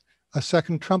excluded, a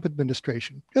second Trump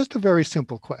administration? Just a very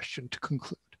simple question to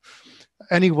conclude.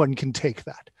 Anyone can take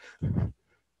that.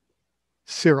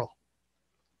 Cyril.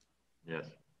 Yes.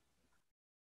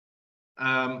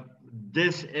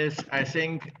 This is, I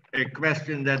think, a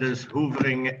question that is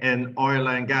hovering in oil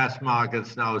and gas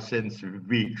markets now since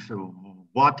weeks.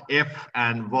 What if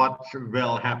and what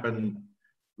will happen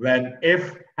when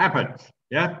if happens?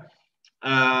 Yeah.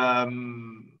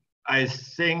 I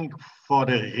think for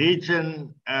the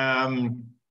region,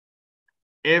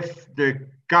 if the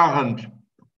current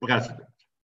president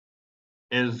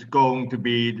is going to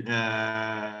be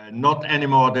not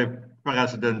anymore the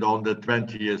president on the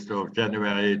 20th of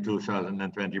January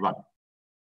 2021,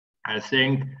 I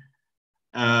think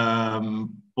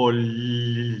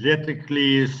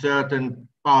politically certain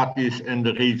parties in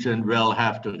the region will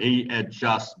have to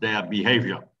readjust their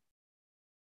behavior.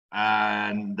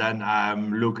 And then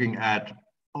I'm looking at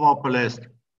populist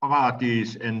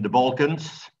parties in the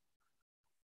Balkans,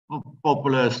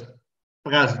 populist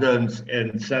presidents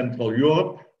in Central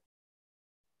Europe,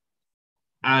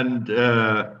 and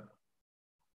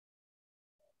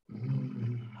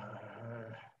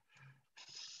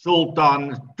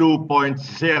Sultan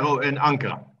 2.0 in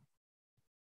Ankara.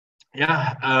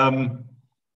 Yeah.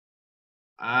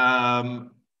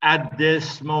 At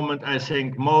this moment, I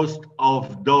think most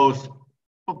of those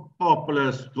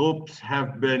populist groups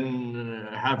have been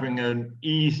having an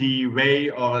easy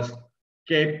way or a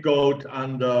scapegoat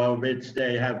under which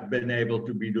they have been able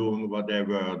to be doing what they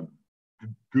were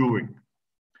doing.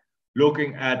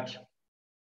 Looking at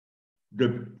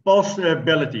the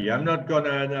possibility, I'm not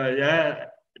gonna,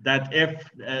 that if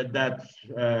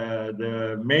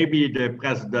maybe the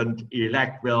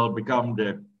president-elect will become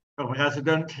the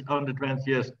president on the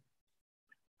 20th,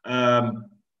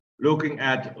 looking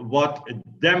at what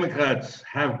Democrats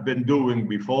have been doing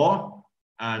before,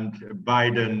 and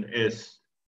Biden is,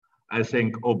 I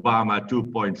think, Obama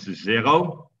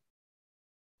 2.0.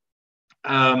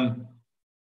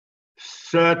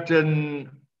 Certain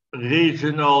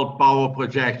regional power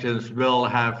projections will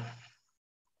have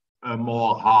a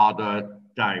more harder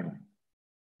time.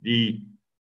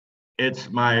 It's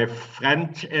my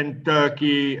friend in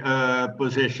Turkey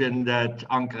position that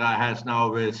Ankara has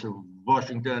now with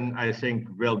Washington, I think,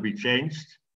 will be changed.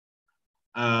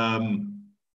 And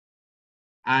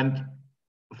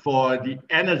for the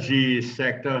energy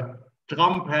sector,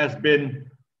 Trump has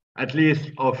been at least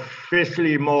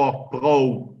officially more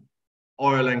pro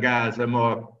oil and gas and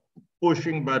more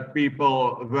pushing, but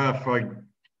people were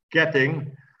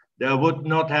forgetting there would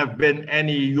not have been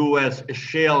any US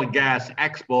shale gas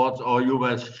exports or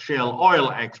US shale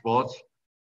oil exports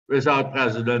without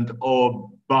President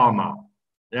Obama.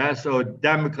 Yeah, so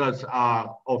Democrats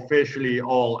are officially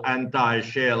all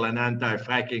anti-shale and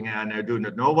anti-fracking and I do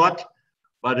not know what,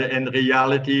 but in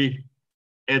reality,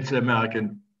 it's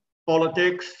American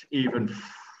politics. Even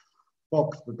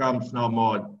Fox becomes now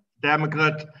more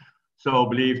Democrat. So I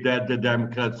believe that the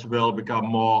Democrats will become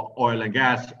more oil and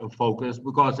gas focused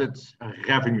because it's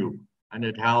revenue and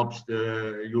it helps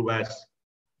the US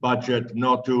budget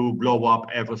not to blow up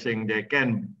everything they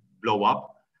can blow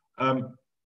up.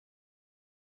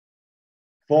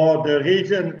 For the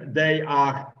region, they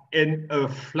are in a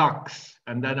flux.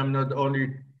 And then I'm not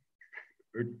only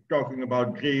talking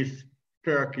about Greece,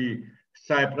 Turkey,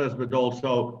 Cyprus, but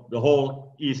also the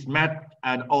whole East Med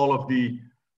and all of the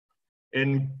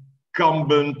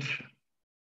incumbent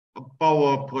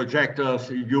power projectors,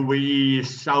 UAE,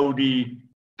 Saudi,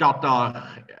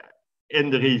 Qatar in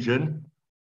the region.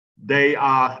 They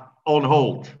are on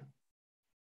hold.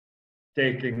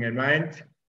 Taking in mind,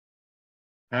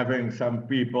 having some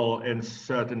people in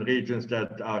certain regions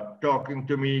that are talking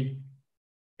to me,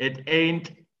 it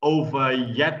ain't over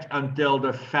yet until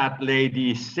the fat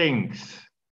lady sings.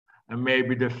 And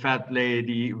maybe the fat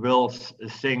lady will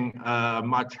sing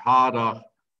much harder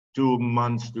 2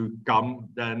 months to come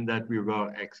than that we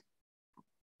were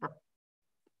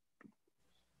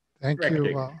Thank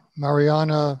you.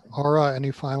 Mariana, Aura,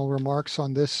 any final remarks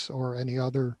on this or any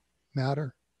other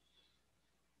matter?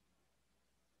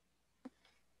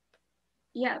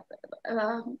 Yeah,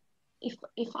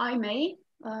 if I may,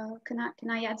 can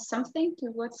I add something to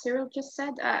what Cyril just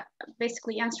said?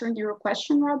 Basically answering your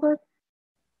question, Robert.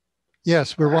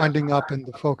 Yes, we're winding up, and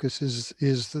the focus is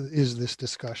this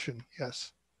discussion.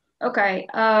 Yes. Okay.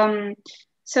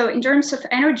 So in terms of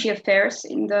energy affairs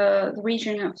in the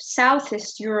region of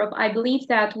Southeast Europe, I believe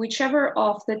that whichever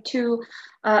of the two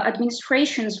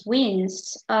administrations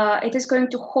wins, it is going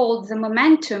to hold the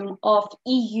momentum of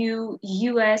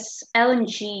EU-US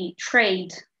LNG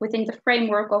trade within the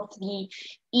framework of the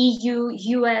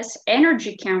EU-US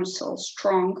Energy Council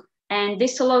strong. And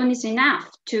this alone is enough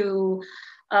to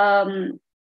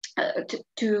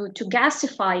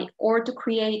gasify or to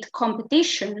create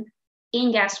competition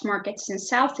in gas markets in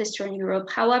Southeastern Europe.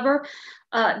 However,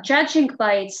 judging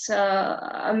by its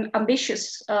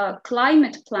ambitious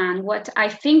climate plan, what I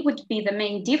think would be the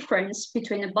main difference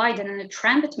between a Biden and a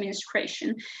Trump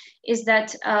administration is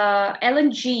that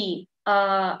LNG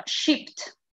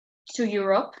shipped to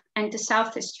Europe and to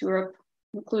Southeast Europe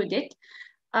included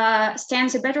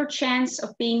stands a better chance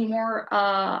of being more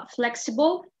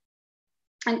flexible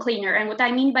and cleaner. And what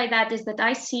I mean by that is that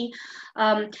I see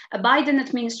a Biden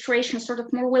administration sort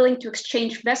of more willing to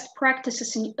exchange best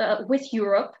practices with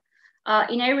Europe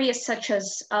in areas such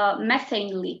as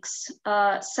methane leaks,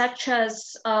 such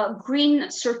as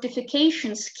green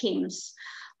certification schemes,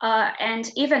 and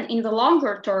even in the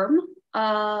longer term,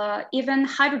 even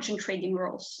hydrogen trading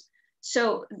rules.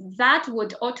 So that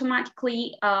would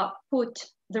automatically put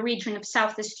the region of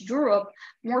Southeast Europe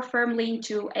more firmly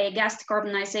into a gas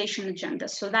decarbonization agenda.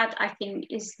 So that I think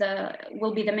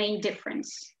will be the main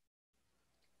difference.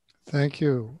 Thank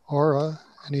you. Aura,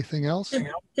 anything else?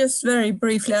 Just very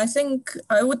briefly, I think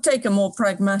I would take a more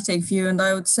pragmatic view, and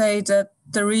I would say that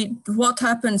what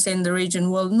happens in the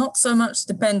region will not so much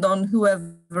depend on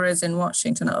whoever is in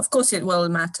Washington. Of course, it will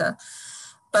matter,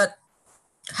 but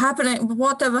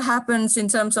whatever happens in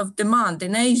terms of demand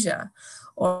in Asia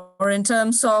or in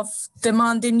terms of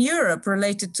demand in Europe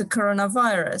related to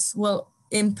coronavirus will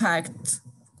impact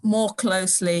more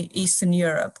closely Eastern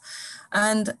Europe.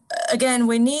 And again,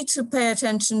 we need to pay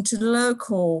attention to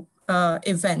local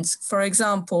events. For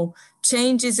example,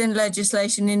 changes in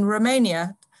legislation in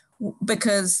Romania,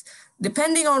 because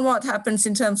depending on what happens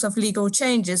in terms of legal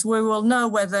changes, we will know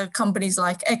whether companies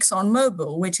like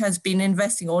ExxonMobil, which has been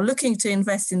investing or looking to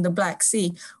invest in the Black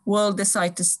Sea, will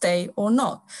decide to stay or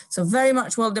not. So very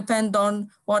much will depend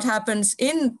on what happens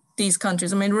in these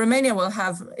countries. I mean, Romania will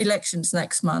have elections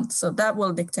next month, so that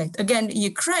will dictate. Again,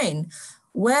 Ukraine.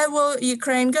 Where will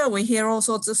Ukraine go? We hear all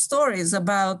sorts of stories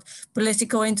about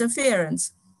political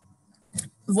interference.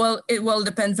 Well, it will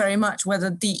depend very much whether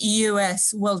the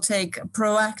US will take a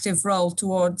proactive role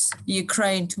towards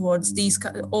Ukraine, towards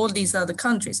all these other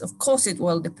countries. Of course, it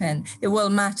will depend. It will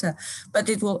matter. But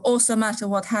it will also matter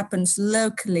what happens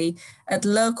locally, at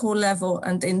local level,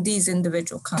 and in these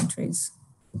individual countries.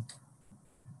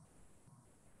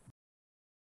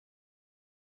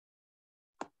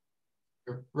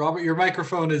 Robert, your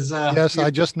microphone is... yes, I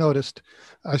just noticed.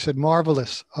 I said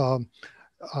marvelous.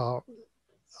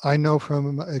 I know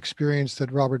from experience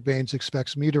that Robert Baines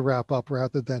expects me to wrap up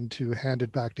rather than to hand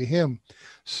it back to him.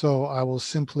 So I will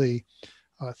simply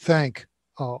thank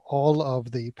all of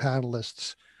the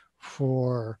panelists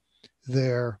for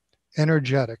their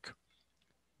energetic,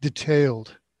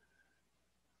 detailed,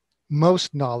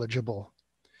 most knowledgeable,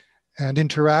 and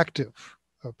interactive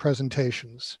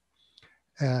presentations.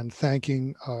 And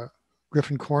thanking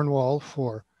Griffin Cornwall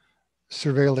for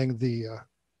surveilling the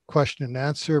question and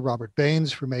answer, Robert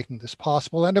Baines for making this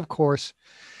possible, and of course,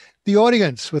 the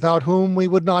audience, without whom we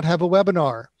would not have a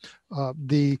webinar.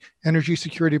 The Energy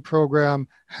Security Program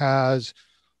has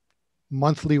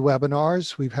monthly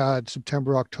webinars. We've had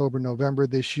September, October, November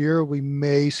this year. We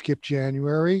may skip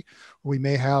January. We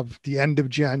may have the end of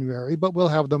January, but we'll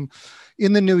have them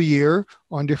in the new year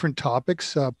on different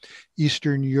topics.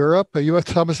 Eastern Europe, you have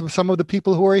some of the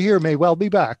people who are here may well be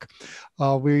back.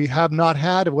 We have not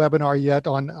had a webinar yet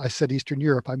on, I said Eastern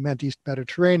Europe, I meant East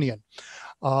Mediterranean.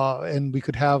 And we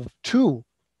could have two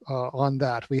on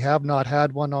that. We have not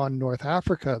had one on North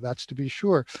Africa, that's to be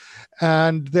sure.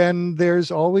 And then there's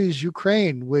always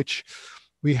Ukraine, which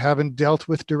we haven't dealt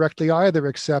with directly either,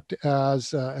 except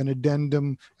as an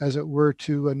addendum, as it were,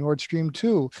 to Nord Stream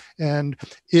 2. And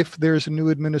if there's a new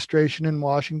administration in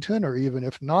Washington, or even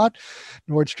if not,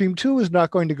 Nord Stream 2 is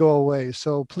not going to go away.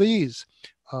 So please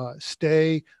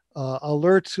stay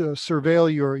alert,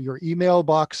 surveil your email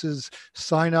boxes,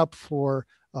 sign up for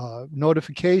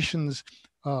notifications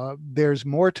there's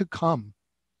more to come.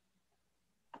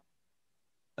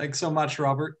 Thanks so much,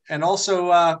 Robert. And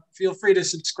also feel free to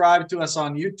subscribe to us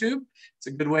on YouTube. It's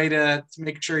a good way to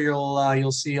make sure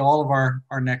you'll see all of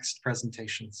our next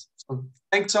presentations. So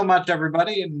thanks so much,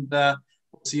 everybody, and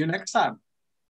we'll see you next time.